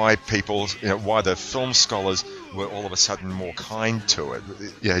 why the film scholars were all of a sudden more kind to it.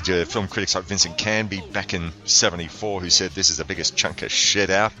 You had your film critics like Vincent Canby back in '74 who said this is the biggest chunk of shit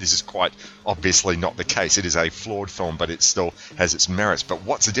out. This is quite obviously not the case. It is a flawed film, but it still has its merits. But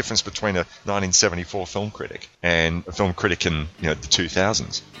what's the difference between a 1974 film critic and a film critic in the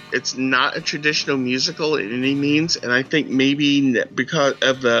 2000s? It's not a traditional musical in any means, and I think maybe because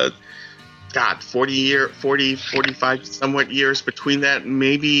of the 45 somewhat years between that,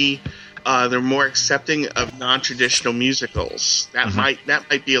 maybe they're more accepting of non-traditional musicals. That might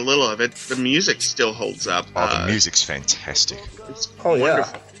be a little of it. The music still holds up. The music's fantastic. It's wonderful. Yeah.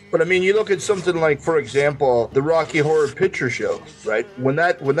 But I mean, you look at something like, for example, the Rocky Horror Picture Show, right? When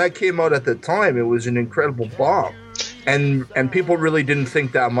that came out at the time, it was an incredible bomb. And people really didn't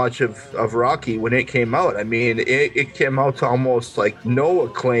think that much of Rocky when it came out. I mean, it came out to almost like no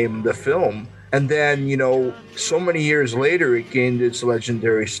acclaim, the film. And then, so many years later, it gained its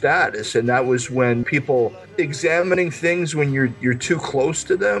legendary status. And that was when people examining things when you're too close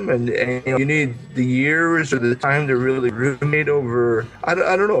to them, and you need the years or the time to really ruminate over, I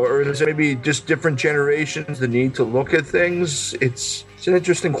don't know, or is it maybe just different generations, the need to look at things? It's an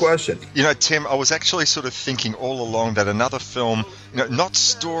interesting question. Tim, I was actually sort of thinking all along that another film, not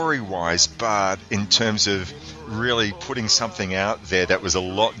story-wise, but in terms of really putting something out there that was a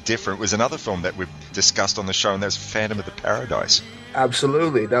lot different, was another film that we've discussed on the show, and that's Phantom of the Paradise.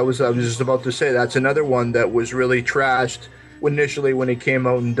 Absolutely. I was just about to say, that's another one that was really trashed initially when it came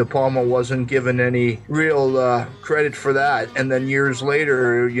out, and De Palma wasn't given any real credit for that. And then years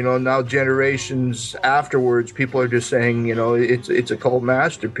later, now generations afterwards, people are just saying, it's a cult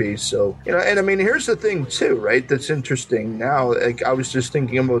masterpiece. So, and I mean, here's the thing too, right? That's interesting now. Like, I was just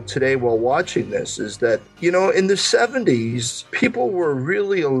thinking about today while watching this, is that, in the 70s, people were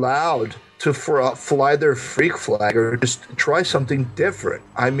really allowed to fly their freak flag or just try something different.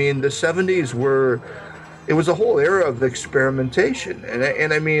 I mean, the 70s it was a whole era of experimentation,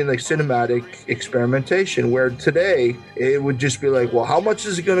 and I mean like cinematic experimentation, where today it would just be like, well, how much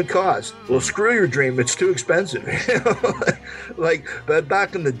is it going to cost? Well, screw your dream, it's too expensive. But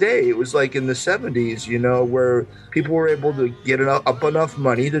back in the day, it was like in the 70s, where people were able to get up enough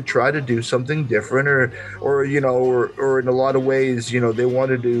money to try to do something different, or in a lot of ways, they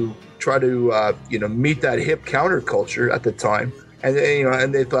wanted to try to meet that hip counterculture at the time. And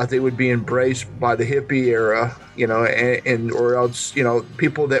and they thought they would be embraced by the hippie era, and or else,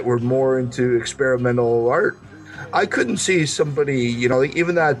 people that were more into experimental art. I couldn't see somebody,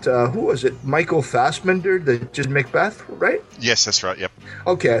 even that, who was it? Michael Fassbender, that just Macbeth, right? Yes, that's right. Yep.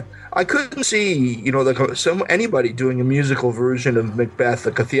 Okay. I couldn't see, anybody doing a musical version of Macbeth,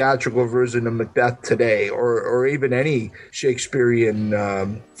 like a theatrical version of Macbeth today, or even any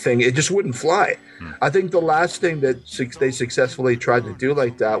Shakespearean thing. It just wouldn't fly. I think the last thing that they successfully tried to do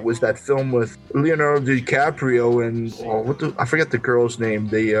like that was that film with Leonardo DiCaprio and I forget the girl's name,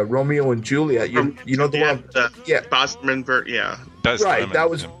 the Romeo and Juliet. The one? Yeah. Baz Luhrmann, yeah. Right, that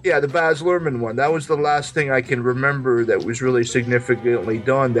was the Baz Luhrmann one. That was the last thing I can remember that was really significantly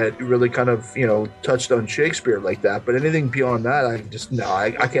done that really kind of touched on Shakespeare like that. But anything beyond that,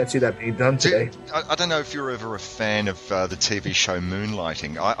 I can't see that being done today. I don't know if you're ever a fan of the TV show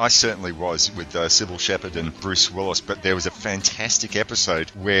Moonlighting. I certainly was, with Sybil Shepherd and Bruce Willis. But there was a fantastic episode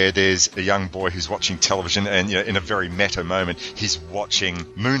where there's a young boy who's watching television, and in a very meta moment, he's watching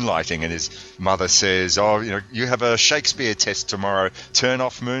Moonlighting, and his mother says, you have a Shakespeare test tomorrow. Turn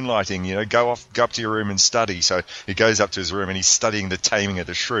off Moonlighting, go up to your room and study. So he goes up to his room and he's studying The Taming of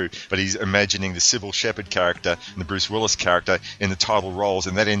the Shrew, but he's imagining the Sybil Shepherd character and the Bruce Willis character in the title roles,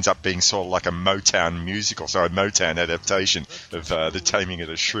 and that ends up being sort of like a Motown musical, so a Motown adaptation of The Taming of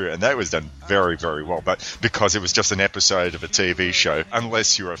the Shrew, and that was done very, very well. But because it was just an episode of a TV show,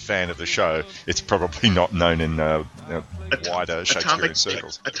 unless you're a fan of the show, it's probably not known in wider Shakespearean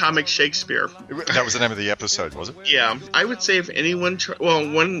circles. Atomic Shakespeare. That was the name of the episode, was it? Yeah, I would say if anyone,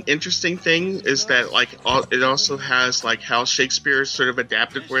 one interesting thing is that it also has how Shakespeare sort of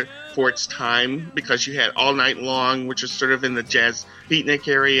adapted for its time, because you had All Night Long, which is sort of in the jazz beatnik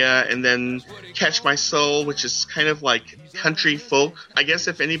area, and then Catch My Soul, which is kind of like country folk. I guess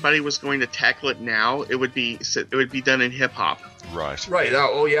if anybody was going to tackle it now, it would be done in hip hop. Right.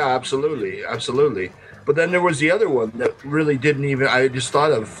 Oh yeah, absolutely. But then there was the other one that really didn't even, I just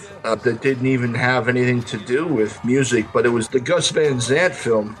thought of, that didn't even have anything to do with music, but it was the Gus Van Sant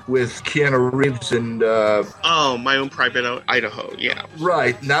film with Keanu Reeves and... My Own Private Idaho, yeah.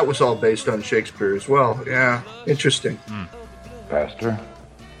 Right, and that was all based on Shakespeare as well. Yeah, interesting. Pastor,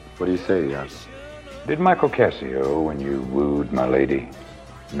 what do you say, Iago? Did Michael Cassio, when you wooed my lady,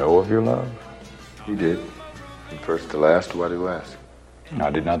 know of your love? He did. From first to last, why do you ask? I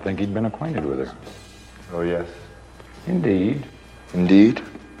did not think he'd been acquainted with her. Oh, yes. Indeed. Indeed?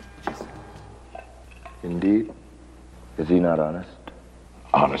 Indeed? Is he not honest?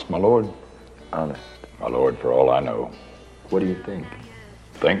 Honest, my lord. Honest. My lord, for all I know. What do you think?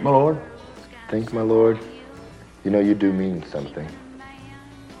 Think, my lord? Think, my lord? You know, you do mean something.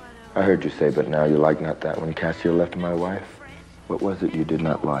 I heard you say, but now you like not that when Cassio left my wife. What was it you did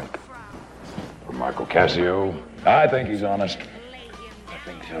not like? For Michael Cassio, I think he's honest. I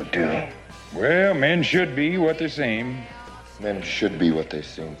think so, too. Well, men should be what they seem. Men should be what they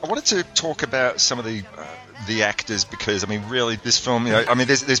seem. I wanted to talk about some of the actors because, I mean, really, this film, you know, I mean,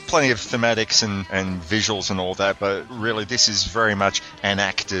 there's plenty of thematics and visuals and all that, but really, this is very much an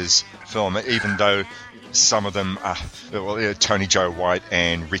actor's film, even though some of them, Tony Joe White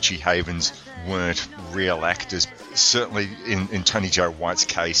and Richie Havens weren't real actors. Certainly in Tony Joe White's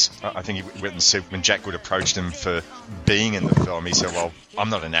case, I think he went and said when Jack Wood approached him for being in the film, he said, well, I'm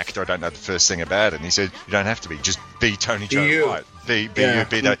not an actor, I don't know the first thing about it. And he said, you don't have to be, just be Tony Joe White. Be you,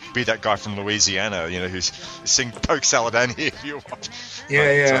 be that guy from Louisiana, you know, who's sing Poke Saladani if you want.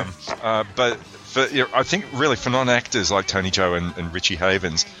 But I think really for non-actors like Tony Joe and Richie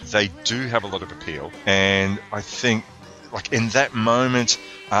Havens, they do have a lot of appeal. And I think, like, in that moment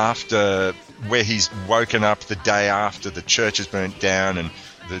after where he's woken up the day after the church has burnt down and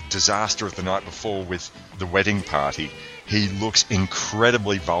the disaster of the night before with the wedding party, he looks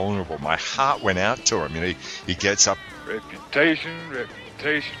incredibly vulnerable. My heart went out to him. You know, he gets up. Reputation.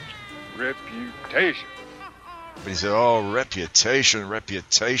 But he said, oh, reputation.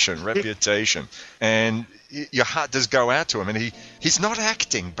 And your heart does go out to him. And he's not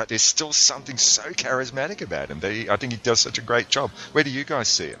acting, but there's still something so charismatic about him. I think he does such a great job. Where do you guys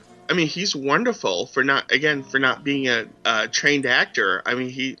see it? I mean, he's wonderful for not being a trained actor. I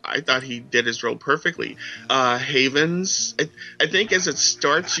mean, I thought he did his role perfectly. Havens, I think as it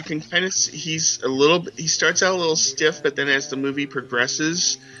starts, you can kind of see he starts out a little stiff, but then as the movie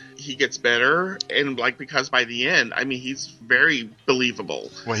progresses, he gets better, and because by the end, I mean, he's very believable.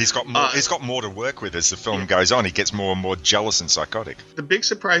 Well, he's got more to work with as the film goes on. He gets more and more jealous and psychotic. The big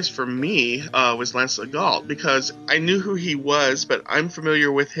surprise for me was Lancelot Galt, because I knew who he was, but I'm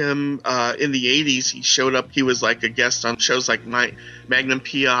familiar with him in the 80s. He showed up. He was like a guest on shows like Magnum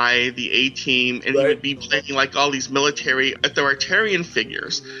P.I., The A-Team, and he would be playing like all these military authoritarian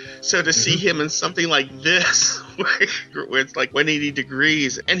figures. So to see him in something like this, where it's like 180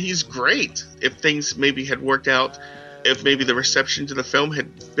 degrees, and he's great. If things maybe had worked out, if maybe the reception to the film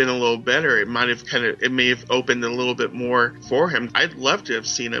had been a little better, it may have opened a little bit more for him. I'd love to have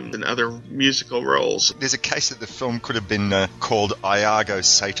seen him in other musical roles. There's a case that the film could have been called Iago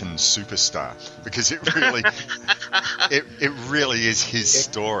Satan Superstar, because it really it really is his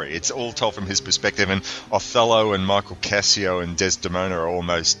story. It's all told from his perspective, and Othello and Michael Cassio and Desdemona are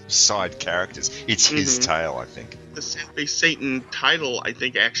almost side characters. It's his tale, I think. The Satan title, I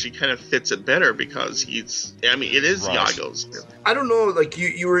think, actually kind of fits it better because it is right. Iago's. I don't know, like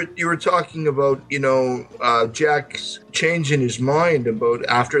you were talking about, Jack's changing his mind about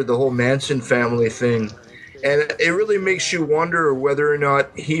after the whole Manson family thing. And it really makes you wonder whether or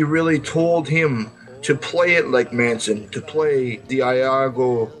not he really told him to play it like Manson, to play the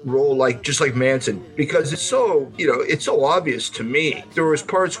Iago role just like Manson, because it's so, it's so obvious to me. There was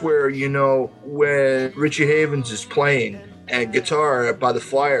parts where, when Richie Havens is playing and guitar by the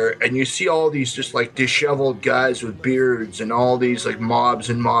fire, and you see all these just like disheveled guys with beards and all these like mobs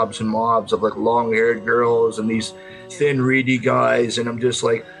and mobs and mobs of like long-haired girls and these thin, reedy guys, and I'm just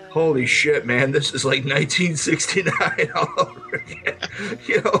like, holy shit, man, this is like 1969 all over again.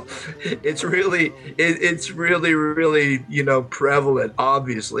 It's really, prevalent,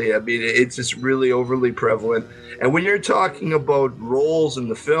 obviously. I mean, it's just really overly prevalent. And when you're talking about roles in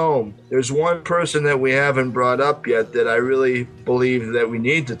the film, there's one person that we haven't brought up yet that I really believe that we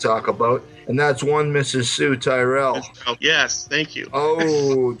need to talk about, and that's one Mrs. Sue Tyrell. Oh, yes, thank you.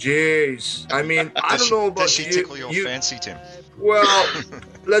 Oh, jeez. I mean, I don't know about does she tickle your fancy, Tim? Well,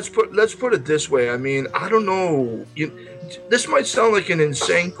 let's put it this way. I mean, I don't know. This might sound like an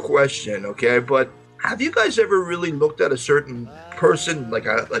insane question, okay? But Have you guys ever really looked at a certain person, like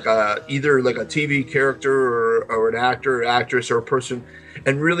either like a TV character or an actor or actress or a person,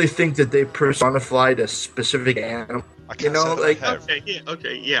 and really think that they personified a specific animal? You know, like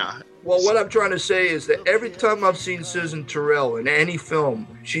Okay, yeah. Well, what I'm trying to say is that every time I've seen Susan Tyrrell in any film,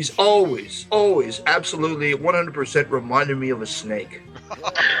 she's always, absolutely 100% reminded me of a snake.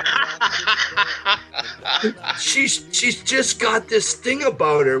 She's just got this thing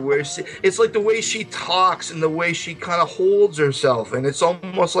about her where it's like the way she talks and the way she kind of holds herself, and it's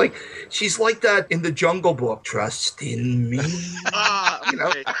almost like she's like that in the Jungle Book. Trust in me, you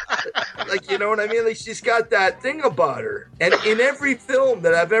know, like, you know what I mean? Like, she's got that thing about her, and in every film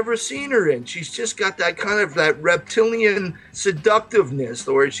that I've ever seen her in, she's just got that kind of that reptilian seductiveness,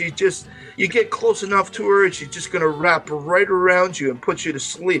 where she just, you get close enough to her and she's just gonna wrap right around you and put you to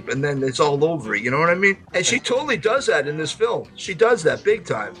sleep, and then it's all over. You know what I mean? And she totally does that in this film. She does that big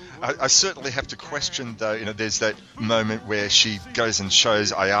time. I certainly have to question, though, you know, there's that moment where she goes and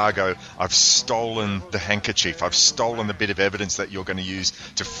shows Iago, I've stolen the handkerchief, I've stolen the bit of evidence that you're going to use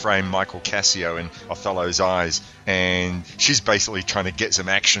to frame Michael Cassio in Othello's eyes, and she's basically trying to get some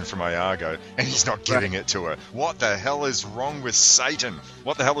action from Iago, and he's not giving it to her. What the hell is wrong with Satan?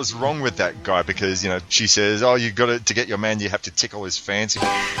 What the hell is wrong with that guy? Because, you know, she says, oh, you got to get your man, you have to tickle his fancy.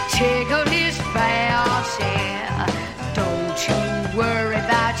 Tickle his fancy. Don't you worry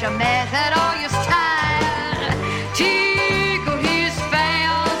about your method or your style. Tickle his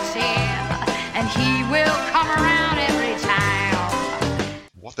fancy, and he will come around every time.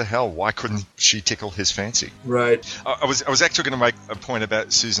 What the hell? Why couldn't she tickle his fancy? Right. I was actually going to make a point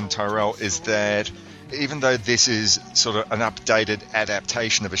about Susan Tyrrell, is that even though this is sort of an updated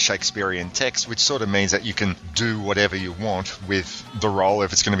adaptation of a Shakespearean text, which sort of means that you can do whatever you want with the role.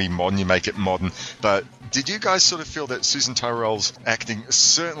 If it's going to be modern, you make it modern. But did you guys sort of feel that Susan Tyrrell's acting,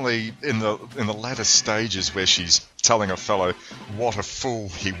 certainly in the latter stages where she's telling Othello what a fool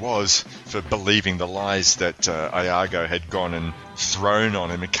he was for believing the lies that Iago had gone and thrown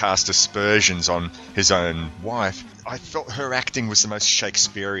on him and cast aspersions on his own wife, I felt her acting was the most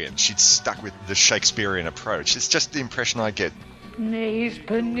Shakespearean. She'd stuck with the Shakespearean approach. It's just the impression I get. Nay, his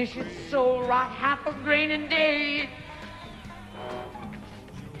pernicious soul wrought half a grain a day.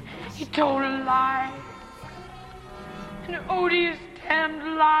 He told a lie, an odious,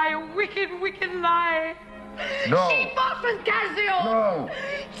 damned lie, a wicked, wicked lie. No. She fought with Cassio. No.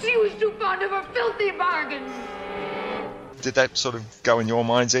 She was too fond of her filthy bargains. Did that sort of go in your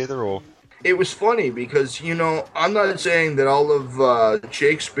minds either, or? It was funny because, you know, I'm not saying that all of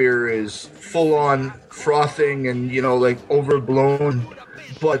Shakespeare is full-on frothing and, you know, like overblown,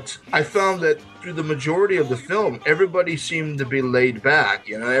 but I found that through the majority of the film, everybody seemed to be laid back.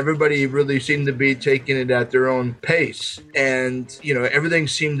 You know, everybody really seemed to be taking it at their own pace. And, you know, everything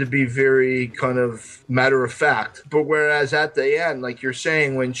seemed to be very kind of matter of fact. But whereas at the end, like you're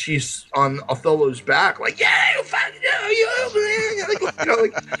saying, when she's on Othello's back, like, yeah, you fucking you know,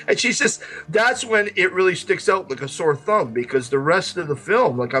 like, and she's just, that's when it really sticks out like a sore thumb, because the rest of the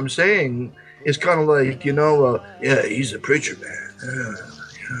film, like I'm saying, is kind of like, you know, yeah, he's a preacher man.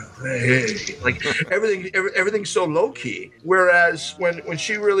 Hey, like everything's so low key. Whereas when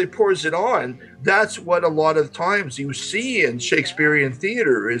she really pours it on, that's what a lot of times you see in Shakespearean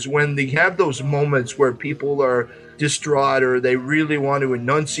theater, is when they have those moments where people are distraught, or they really want to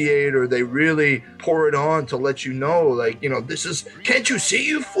enunciate, or they really pour it on to let you know, like, you know, this is, can't you see,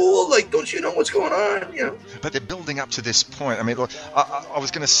 you fool? Like, don't you know what's going on? You know. But they're building up to this point. I mean, look, I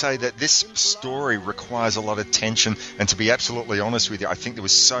was going to say that this story requires a lot of tension, and to be absolutely honest with you, I think there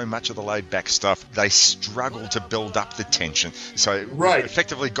was so much of the laid back stuff, they struggled to build up the tension. So right.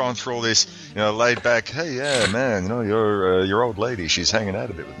 Effectively gone through all this, you know, laid back, hey, yeah, man, you know, your old lady, she's hanging out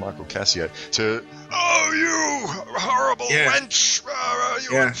a bit with Michael Cassio, to, oh, you horrible wench,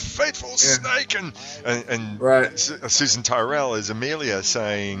 you unfaithful snake, and right. Susan Tyrrell is Amelia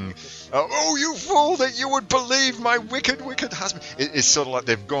saying, oh, you fool, that you would believe my wicked, wicked husband. It's sort of like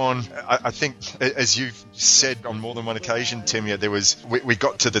they've gone, I think, as you've said on more than one occasion, Tim, yeah, there was, we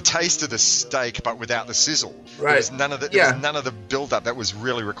got to the taste of the steak, but without the sizzle. Right. There was none of the build-up that was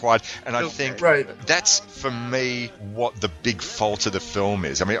really required, and I think that's, for me, what the big fault of the film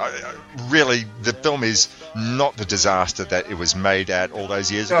is. I mean, really, the film is not the disaster that it was made at all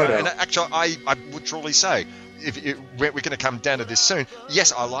those years ago. No. And actually, I would truly say, we're going to come down to this soon.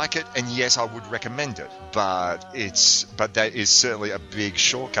 Yes, I like it, and yes, I would recommend it. But that is certainly a big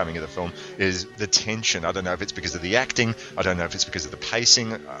shortcoming of the film, is the tension. I don't know if it's because of the acting. I don't know if it's because of the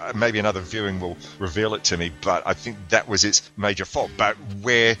pacing. Maybe another viewing will reveal it to me. But I think that was its major fault. But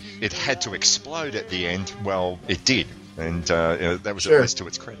where it had to explode at the end, well, it did. And that was at least to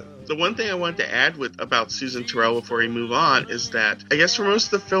its credit. The one thing I wanted to add about Susan Tyrrell before we move on is that I guess for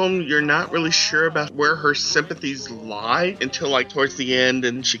most of the film, you're not really sure about where her sympathies lie until like towards the end,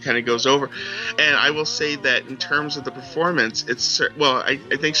 and she kind of goes over. And I will say that in terms of the performance, I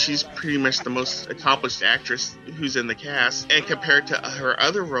think she's pretty much the most accomplished actress who's in the cast. And compared to her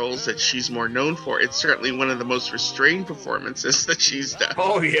other roles that she's more known for, it's certainly one of the most restrained performances that she's done.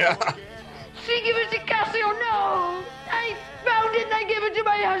 Oh, yeah. She gave it to Cassio. No! I found it and I gave it to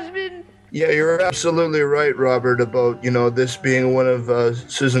my husband. Yeah, you're absolutely right, Robert, about, this being one of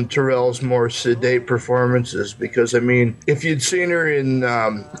Susan Tyrrell's more sedate performances. Because, I mean, if you'd seen her in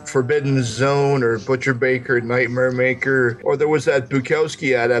Forbidden Zone or Butcher Baker, Nightmare Maker, or there was that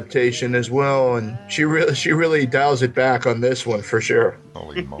Bukowski adaptation as well, and she really dials it back on this one for sure.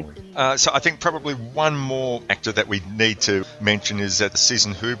 Holy moly. So I think probably one more actor that we need to mention is that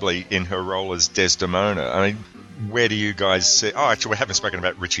Susan Hubley in her role as Desdemona. I mean, where do you guys see... Oh, actually, we haven't spoken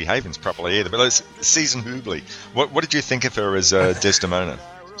about Richie Havens properly either, but Susan Hubley. What did you think of her as Desdemona?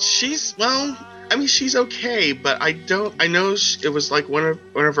 She's okay, but I know it was like one of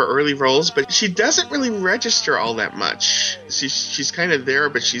her early roles, but she doesn't really register all that much. She's kind of there,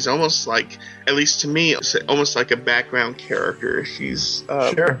 but she's almost like, at least to me, almost like a background character. She's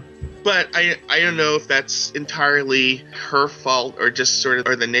sure. But I don't know if that's entirely her fault or just sort of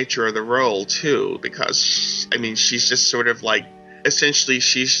or the nature of the role too, because she's just sort of like, essentially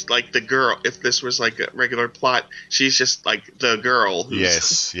she's like the girl. If this was like a regular plot, she's just like the girl.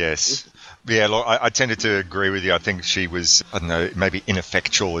 Yes. Yeah, look, I tended to agree with you. I think she was, I don't know, maybe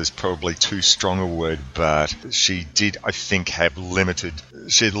ineffectual is probably too strong a word, but she did, I think, have limited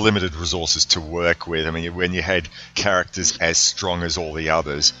resources to work with. I mean, when you had characters as strong as all the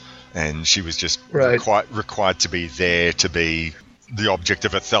others, and she was just required to be there to be the object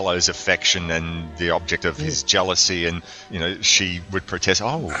of Othello's affection and the object of his jealousy, and she would protest,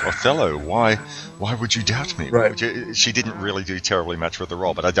 "Oh, Othello, why would you doubt me?" Right. She didn't really do terribly much with the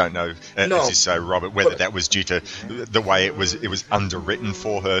role, but I don't know, as you say, Robert, whether that was due to the way it was underwritten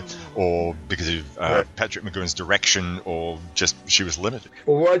for her, or because of Patrick McGowan's direction, or just she was limited.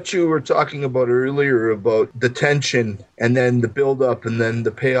 Well, what you were talking about earlier about the tension and then the build-up and then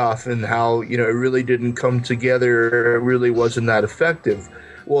the payoff and how it really didn't come together, it really wasn't that effective.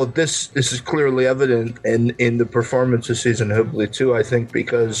 Well, this is clearly evident in the performance of Susan Hubley too, I think,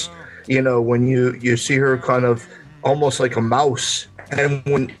 because when you see her kind of almost like a mouse, and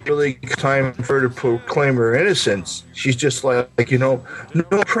when it's really time for her to proclaim her innocence, she's just like no,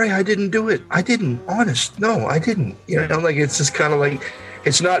 pray, I didn't do it, I didn't, honest, no, I didn't, like it's just kind of like,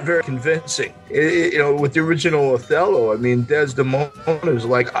 it's not very convincing. With the original Othello, I mean, Desdemona is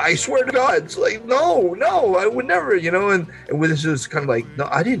like, I swear to God. It's like, no, I would never, and with this is kind of like, no,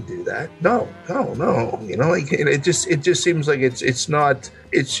 I didn't do that. No. Like it just seems like it's not.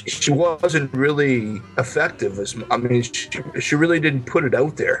 She wasn't really effective. She really didn't put it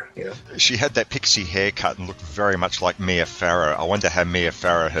out there. She had that pixie haircut and looked very much like Mia Farrow. I wonder how Mia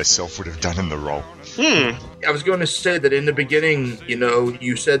Farrow herself would have done in the role. I was going to say that in the beginning,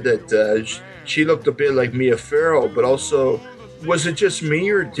 you said that she looked a bit like Mia Farrow, but also, was it just me,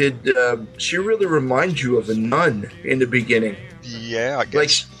 or did she really remind you of a nun in the beginning? Yeah, I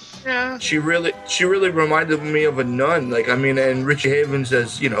guess. Yeah. She really reminded me of a nun. And Richie Havens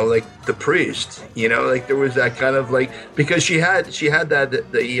as, like the priest, like there was that kind of like, because she had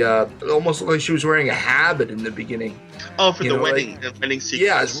that almost like she was wearing a habit in the beginning. Oh, for the wedding sequence.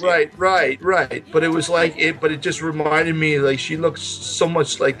 Yes, right. But it was like but it just reminded me, like, she looked so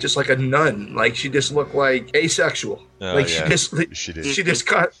much like just like a nun. Like she just looked like asexual. She did. She just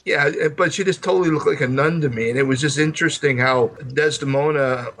got, but she just totally looked like a nun to me. And it was just interesting how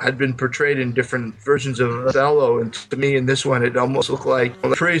Desdemona had been portrayed in different versions of Othello. And to me, in this one, it almost looked like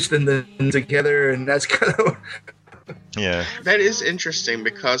the priest and the together. And that's kind of... Yeah. That is interesting,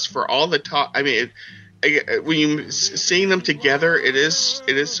 because for all the talk, when you seeing them together, it is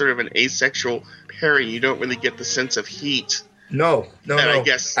sort of an asexual pairing. You don't really get the sense of heat. No. I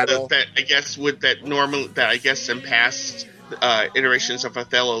guess in past iterations of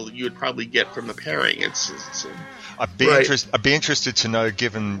Othello you would probably get from the pairing. I'd be interested to know,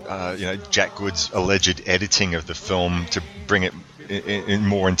 given Jack Good's alleged editing of the film to bring it in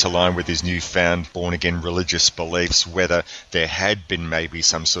more into line with his newfound born-again religious beliefs, whether there had been maybe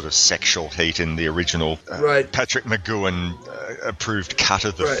some sort of sexual heat in the original Patrick McGowan approved cut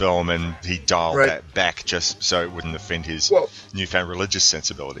of the film, and he dialed that back just so it wouldn't offend his newfound religious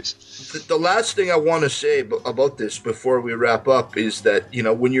sensibilities. The last thing I want to say about this before we wrap up is that, you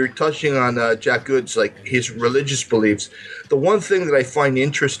know, when you're touching on Jack Good's, like, his religious beliefs, the one thing that I find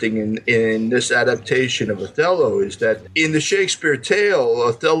interesting in this adaptation of Othello is that in the Shakespeare tale,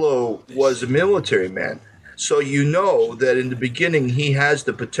 Othello was a military man. So you know that in the beginning he has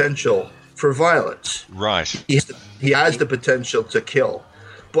the potential for violence. Right. He has the potential to kill.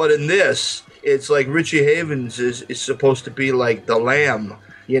 But in this, it's like Richie Havens is supposed to be like the lamb.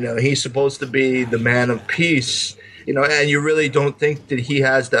 You know, he's supposed to be the man of peace, you know, and you really don't think that he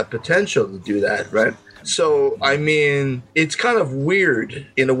has that potential to do that, right? So, I mean, it's kind of weird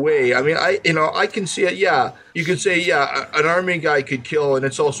in a way. I mean, I can see it, yeah. You could say, yeah, an army guy could kill, and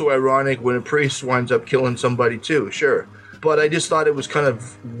it's also ironic when a priest winds up killing somebody too, sure. But I just thought it was kind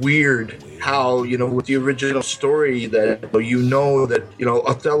of weird how, you know, with the original story that, you know, that, you know,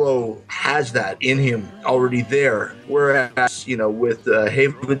 Othello has that in him already there. Whereas, you know, with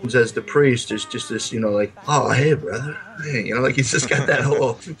Havens as the priest, there's just this, you know, like, oh, hey, brother. Hey, you know, like he's just got that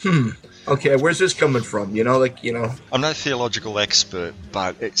whole, okay, where's this coming from? You know, like, you know. I'm no theological expert,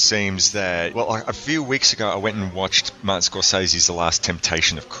 but it seems that, well, a few weeks ago I went and watched Martin Scorsese's The Last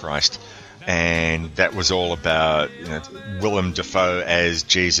Temptation of Christ. And that was all about, you know, Willem Dafoe as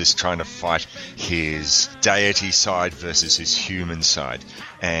Jesus trying to fight his deity side versus his human side.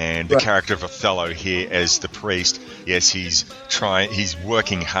 And the character of Othello here as the priest, yes, he's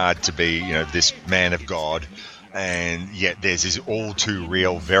working hard to be, you know, this man of God. And yet there's his all too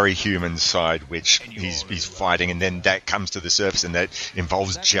real, very human side which he's fighting, and then that comes to the surface, and that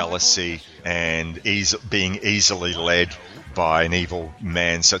involves jealousy and being easily led by an evil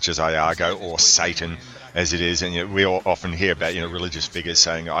man such as Iago or Satan, as it is. And, you know, we all often hear about, you know, religious figures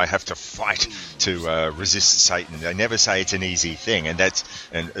saying, I have to fight to resist Satan. They never say it's an easy thing, and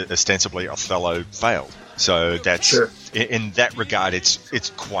ostensibly Othello failed. So that's in that regard, it's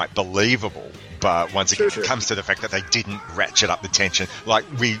quite believable. But once it comes to the fact that they didn't ratchet up the tension, like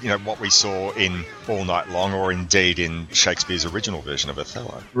what we saw in All Night Long, or indeed in Shakespeare's original version of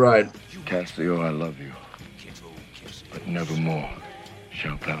Othello. Right. Cassio, I love you, but nevermore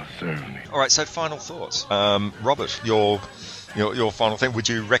shalt thou serve me. All right. So final thoughts, Robert. Your final thing. Would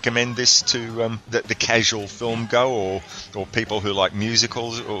you recommend this to the casual film go, or people who like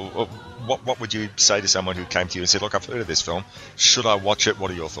musicals, or what would you say to someone who came to you and said, look, I've heard of this film, should I watch it? What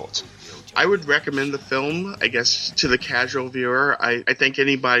are your thoughts? I would recommend the film, I guess, to the casual viewer. I think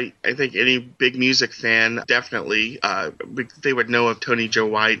any big music fan definitely, they would know of Tony Joe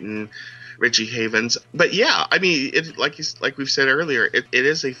White and Richie Havens. But yeah, I mean, like we've said earlier, it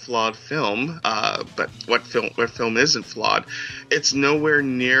is a flawed film. But what film isn't flawed? It's nowhere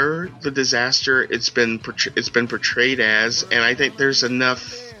near the disaster it's been portrayed as, and I think there's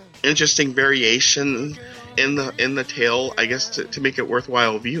enough interesting variation in the tale, I guess, to make it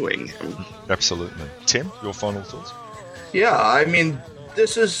worthwhile viewing. Absolutely. Tim, your final thoughts? Yeah, I mean,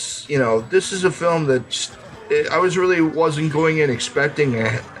 this is a film that I wasn't going in expecting a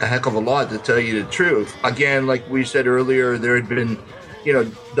heck of a lot, to tell you the truth. Again, like we said earlier, there had been, you know,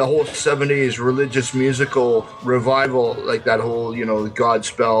 the whole 70s religious musical revival, like that whole, you know,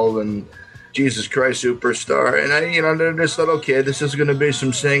 Godspell and Jesus Christ Superstar, and I just thought, okay, this is going to be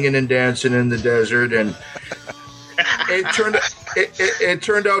some singing and dancing in the desert, and it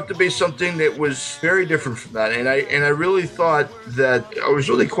turned out to be something that was very different from that, and I really thought that I was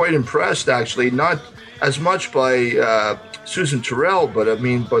really quite impressed, actually, not as much by Susan Terrell, but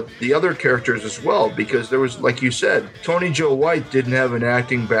the other characters as well, because there was, like you said, Tony Joe White didn't have an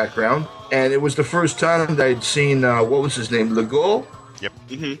acting background, and it was the first time that I'd seen what was his name, Legault. Yep.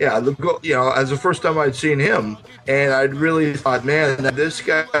 Mm-hmm. Yeah, you know, as the first time I'd seen him, and I'd really thought, man, this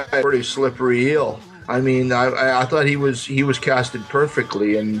guy is pretty slippery heel. I mean, I thought he was casted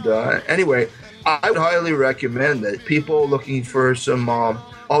perfectly. And anyway, I would highly recommend that people looking for some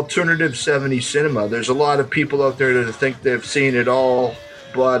alternative 70s cinema. There's a lot of people out there that think they've seen it all.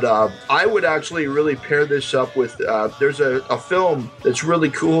 But I would actually really pair this up with, there's a film that's really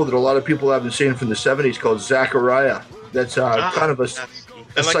cool that a lot of people haven't seen from the 70s called Zachariah. That's kind of a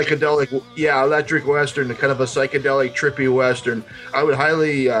psychedelic, electric western, kind of a psychedelic, trippy western. I would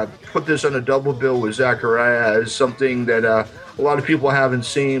highly put this on a double bill with Zachariah as something that a lot of people haven't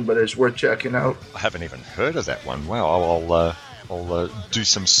seen, but it's worth checking out. I haven't even heard of that one. Wow, I'll do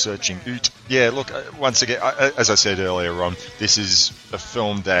some searching. Yeah, look, once again, as I said earlier on, this is a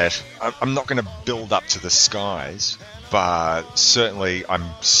film that I'm not going to build up to the skies, but certainly I'm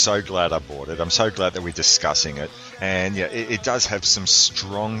so glad I bought it. I'm so glad that we're discussing it. And yeah, it does have some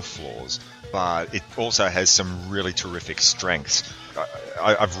strong flaws, but it also has some really terrific strengths.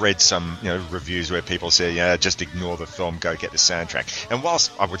 I've read some reviews where people say, yeah, just ignore the film, go get the soundtrack. And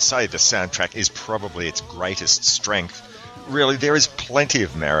whilst I would say the soundtrack is probably its greatest strength, really there is plenty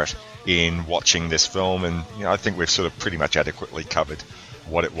of merit in watching this film, and I think we've sort of pretty much adequately covered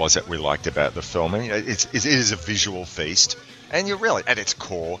what it was that we liked about the film. And it is a visual feast, and you're really, at its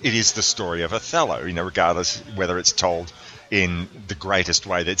core, it is the story of Othello, regardless whether it's told in the greatest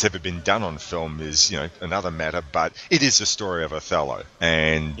way that's ever been done on film is, another matter, but it is the story of Othello.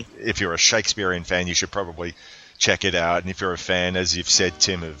 And if you're a Shakespearean fan, you should probably check it out. And if you're a fan, as you've said,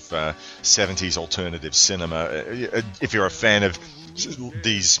 Tim, of 70s alternative cinema, if you're a fan of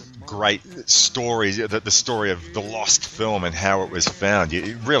these great stories, the story of the lost film and how it was found,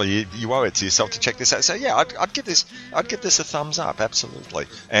 you owe it to yourself to check this out. So yeah, I'd give this a thumbs up, absolutely.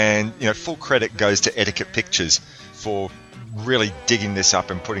 And full credit goes to Etiquette Pictures for really digging this up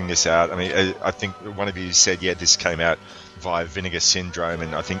and putting this out. I mean, I think one of you said, yeah, this came out via Vinegar Syndrome,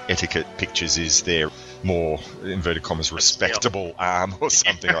 and I think Etiquette Pictures is their more, inverted commas, respectable arm or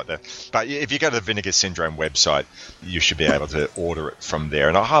something like that. But if you go to the Vinegar Syndrome website, you should be able to order it from there,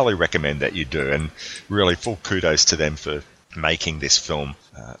 and I highly recommend that you do. And really, full kudos to them for making this film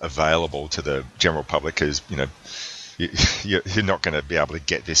available to the general public, because you're not going to be able to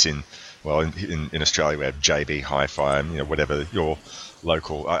get this in. Well, in Australia, we have JB Hi-Fi, whatever your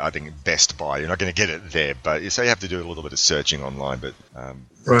local, I think Best Buy. You're not going to get it there, but so you have to do a little bit of searching online. But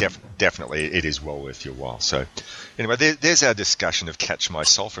right. Definitely, it is well worth your while. So, anyway, there's our discussion of Catch My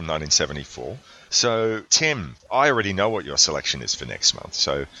Soul from 1974. So, Tim, I already know what your selection is for next month.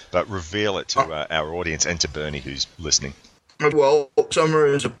 But reveal it to our audience and to Bernie, who's listening. Well, summer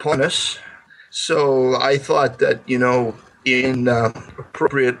is upon us, so I thought that in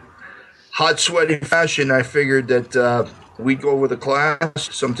appropriate hot, sweaty fashion, I figured that we'd go with a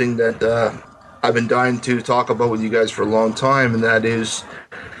class, something that I've been dying to talk about with you guys for a long time, and that is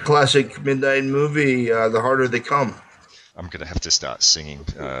classic midnight movie, The Harder They Come. I'm going to have to start singing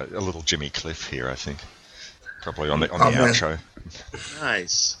a little Jimmy Cliff here, I think. Probably on the outro.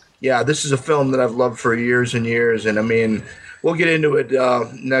 Nice. Yeah, this is a film that I've loved for years and years, and I mean, we'll get into it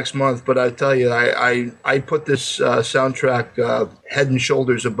next month, but I tell you, I put this soundtrack head and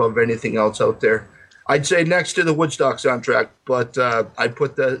shoulders above anything else out there. I'd say next to the Woodstock soundtrack, but I'd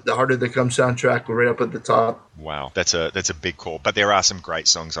put the Harder They Come soundtrack right up at the top. Wow, that's a big call. But there are some great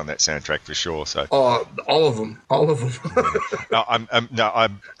songs on that soundtrack for sure. So all of them.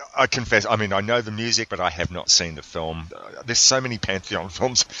 I confess. I mean, I know the music, but I have not seen the film. There's so many Pantheon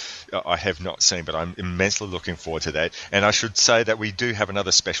films I have not seen, but I'm immensely looking forward to that. And I should say that we do have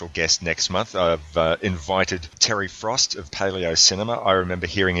another special guest next month. I've invited Terry Frost of Paleo Cinema. I remember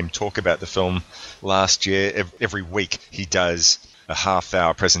hearing him talk about the film last year. Every week he does a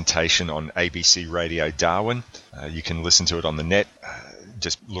half-hour presentation on ABC Radio Darwin. You can listen to it on the net.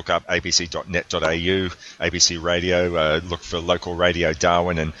 Just look up abc.net.au, ABC Radio, look for local Radio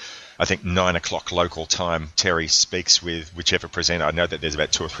Darwin, and I think 9 o'clock local time, Terry speaks with whichever presenter. I know that there's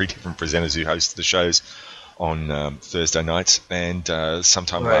about 2 or 3 different presenters who host the shows on Thursday nights, and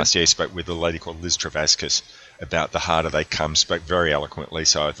sometime last year he spoke with a lady called Liz Travascus about The Harder They Come, spoke very eloquently,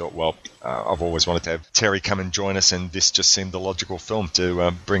 so I thought, well, I've always wanted to have Terry come and join us, and this just seemed the logical film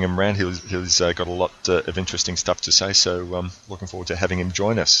to bring him around. He's got a lot of interesting stuff to say, so looking forward to having him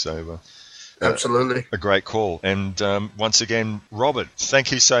join us. So absolutely. A great call. And once again, Robert,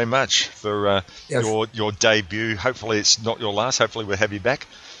 thank you so much for your debut. Hopefully it's not your last. Hopefully we'll have you back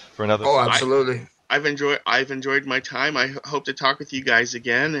for another. Oh, absolutely. I've enjoyed my time. I hope to talk with you guys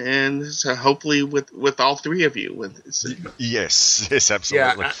again, and hopefully with all three of you. Yes,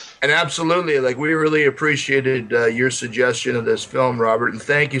 absolutely. Yeah, and absolutely. Like, we really appreciated your suggestion of this film, Robert, and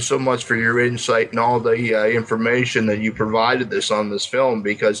thank you so much for your insight and all the information that you provided on this film,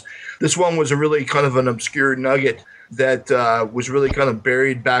 because this one was a really kind of an obscure nugget that was really kind of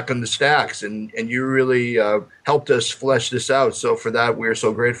buried back in the stacks, and you really helped us flesh this out. So for that, we're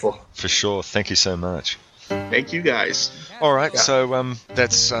so grateful. For sure. Thank you so much. Thank you, guys. All right, so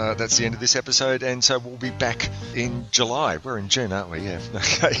that's the end of this episode, and so we'll be back in July. We're in June, aren't we? Yeah.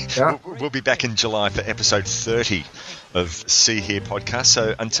 Okay. Yeah. We'll be back in July for episode 30 of See Here podcast.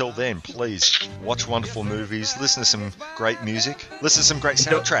 So until then, please watch wonderful movies, listen to some great music, listen to some great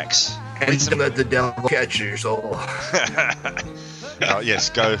soundtracks. And don't let the devil catch your soul. Yes,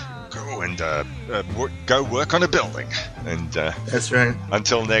 go and go work on a building. And that's right.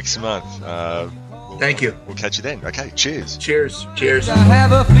 Until next month. Thank you. We'll catch you then. Okay, cheers. Cheers. Cheers. I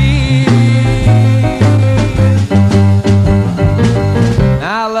have a feeling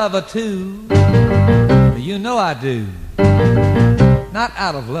I love her too. You know I do. Not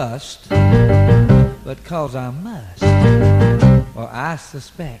out of lust, but 'cause I must. Or I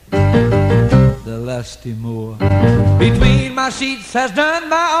suspect the lusty Moor between my sheets has done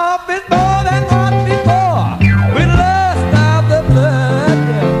my office more than once before. With lust of the blood,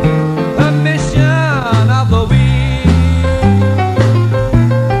 a mission of the weak.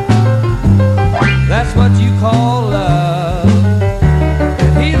 That's what you call love.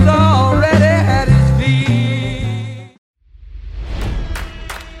 He's already had his feet.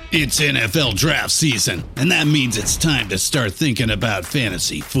 It's NFL draft season, and that means it's time to start thinking about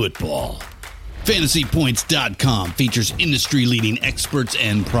fantasy football. FantasyPoints.com features industry-leading experts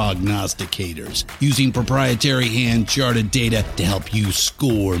and prognosticators using proprietary hand-charted data to help you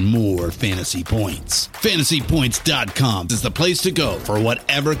score more fantasy points. FantasyPoints.com is the place to go for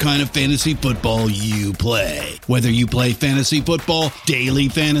whatever kind of fantasy football you play. Whether you play fantasy football, daily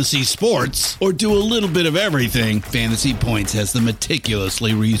fantasy sports, or do a little bit of everything, Fantasy Points has the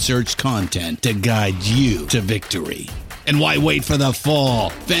meticulously researched content to guide you to victory. And why wait for the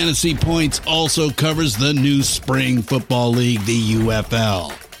fall? Fantasy Points also covers the new spring football league, the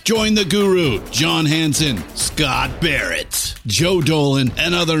UFL. Join the guru, John Hansen, Scott Barrett, Joe Dolan,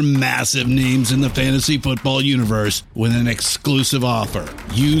 and other massive names in the fantasy football universe with an exclusive offer.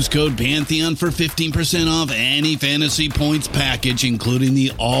 Use code Pantheon for 15% off any Fantasy Points package, including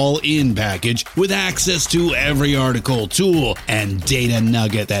the all-in package, with access to every article, tool, and data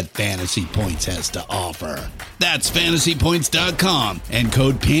nugget that Fantasy Points has to offer. That's FantasyPoints.com and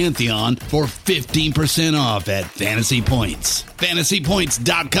code Pantheon for 15% off at Fantasy Points.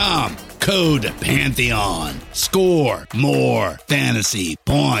 FantasyPoints.com, code Pantheon. Score more fantasy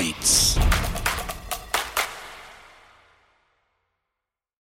points.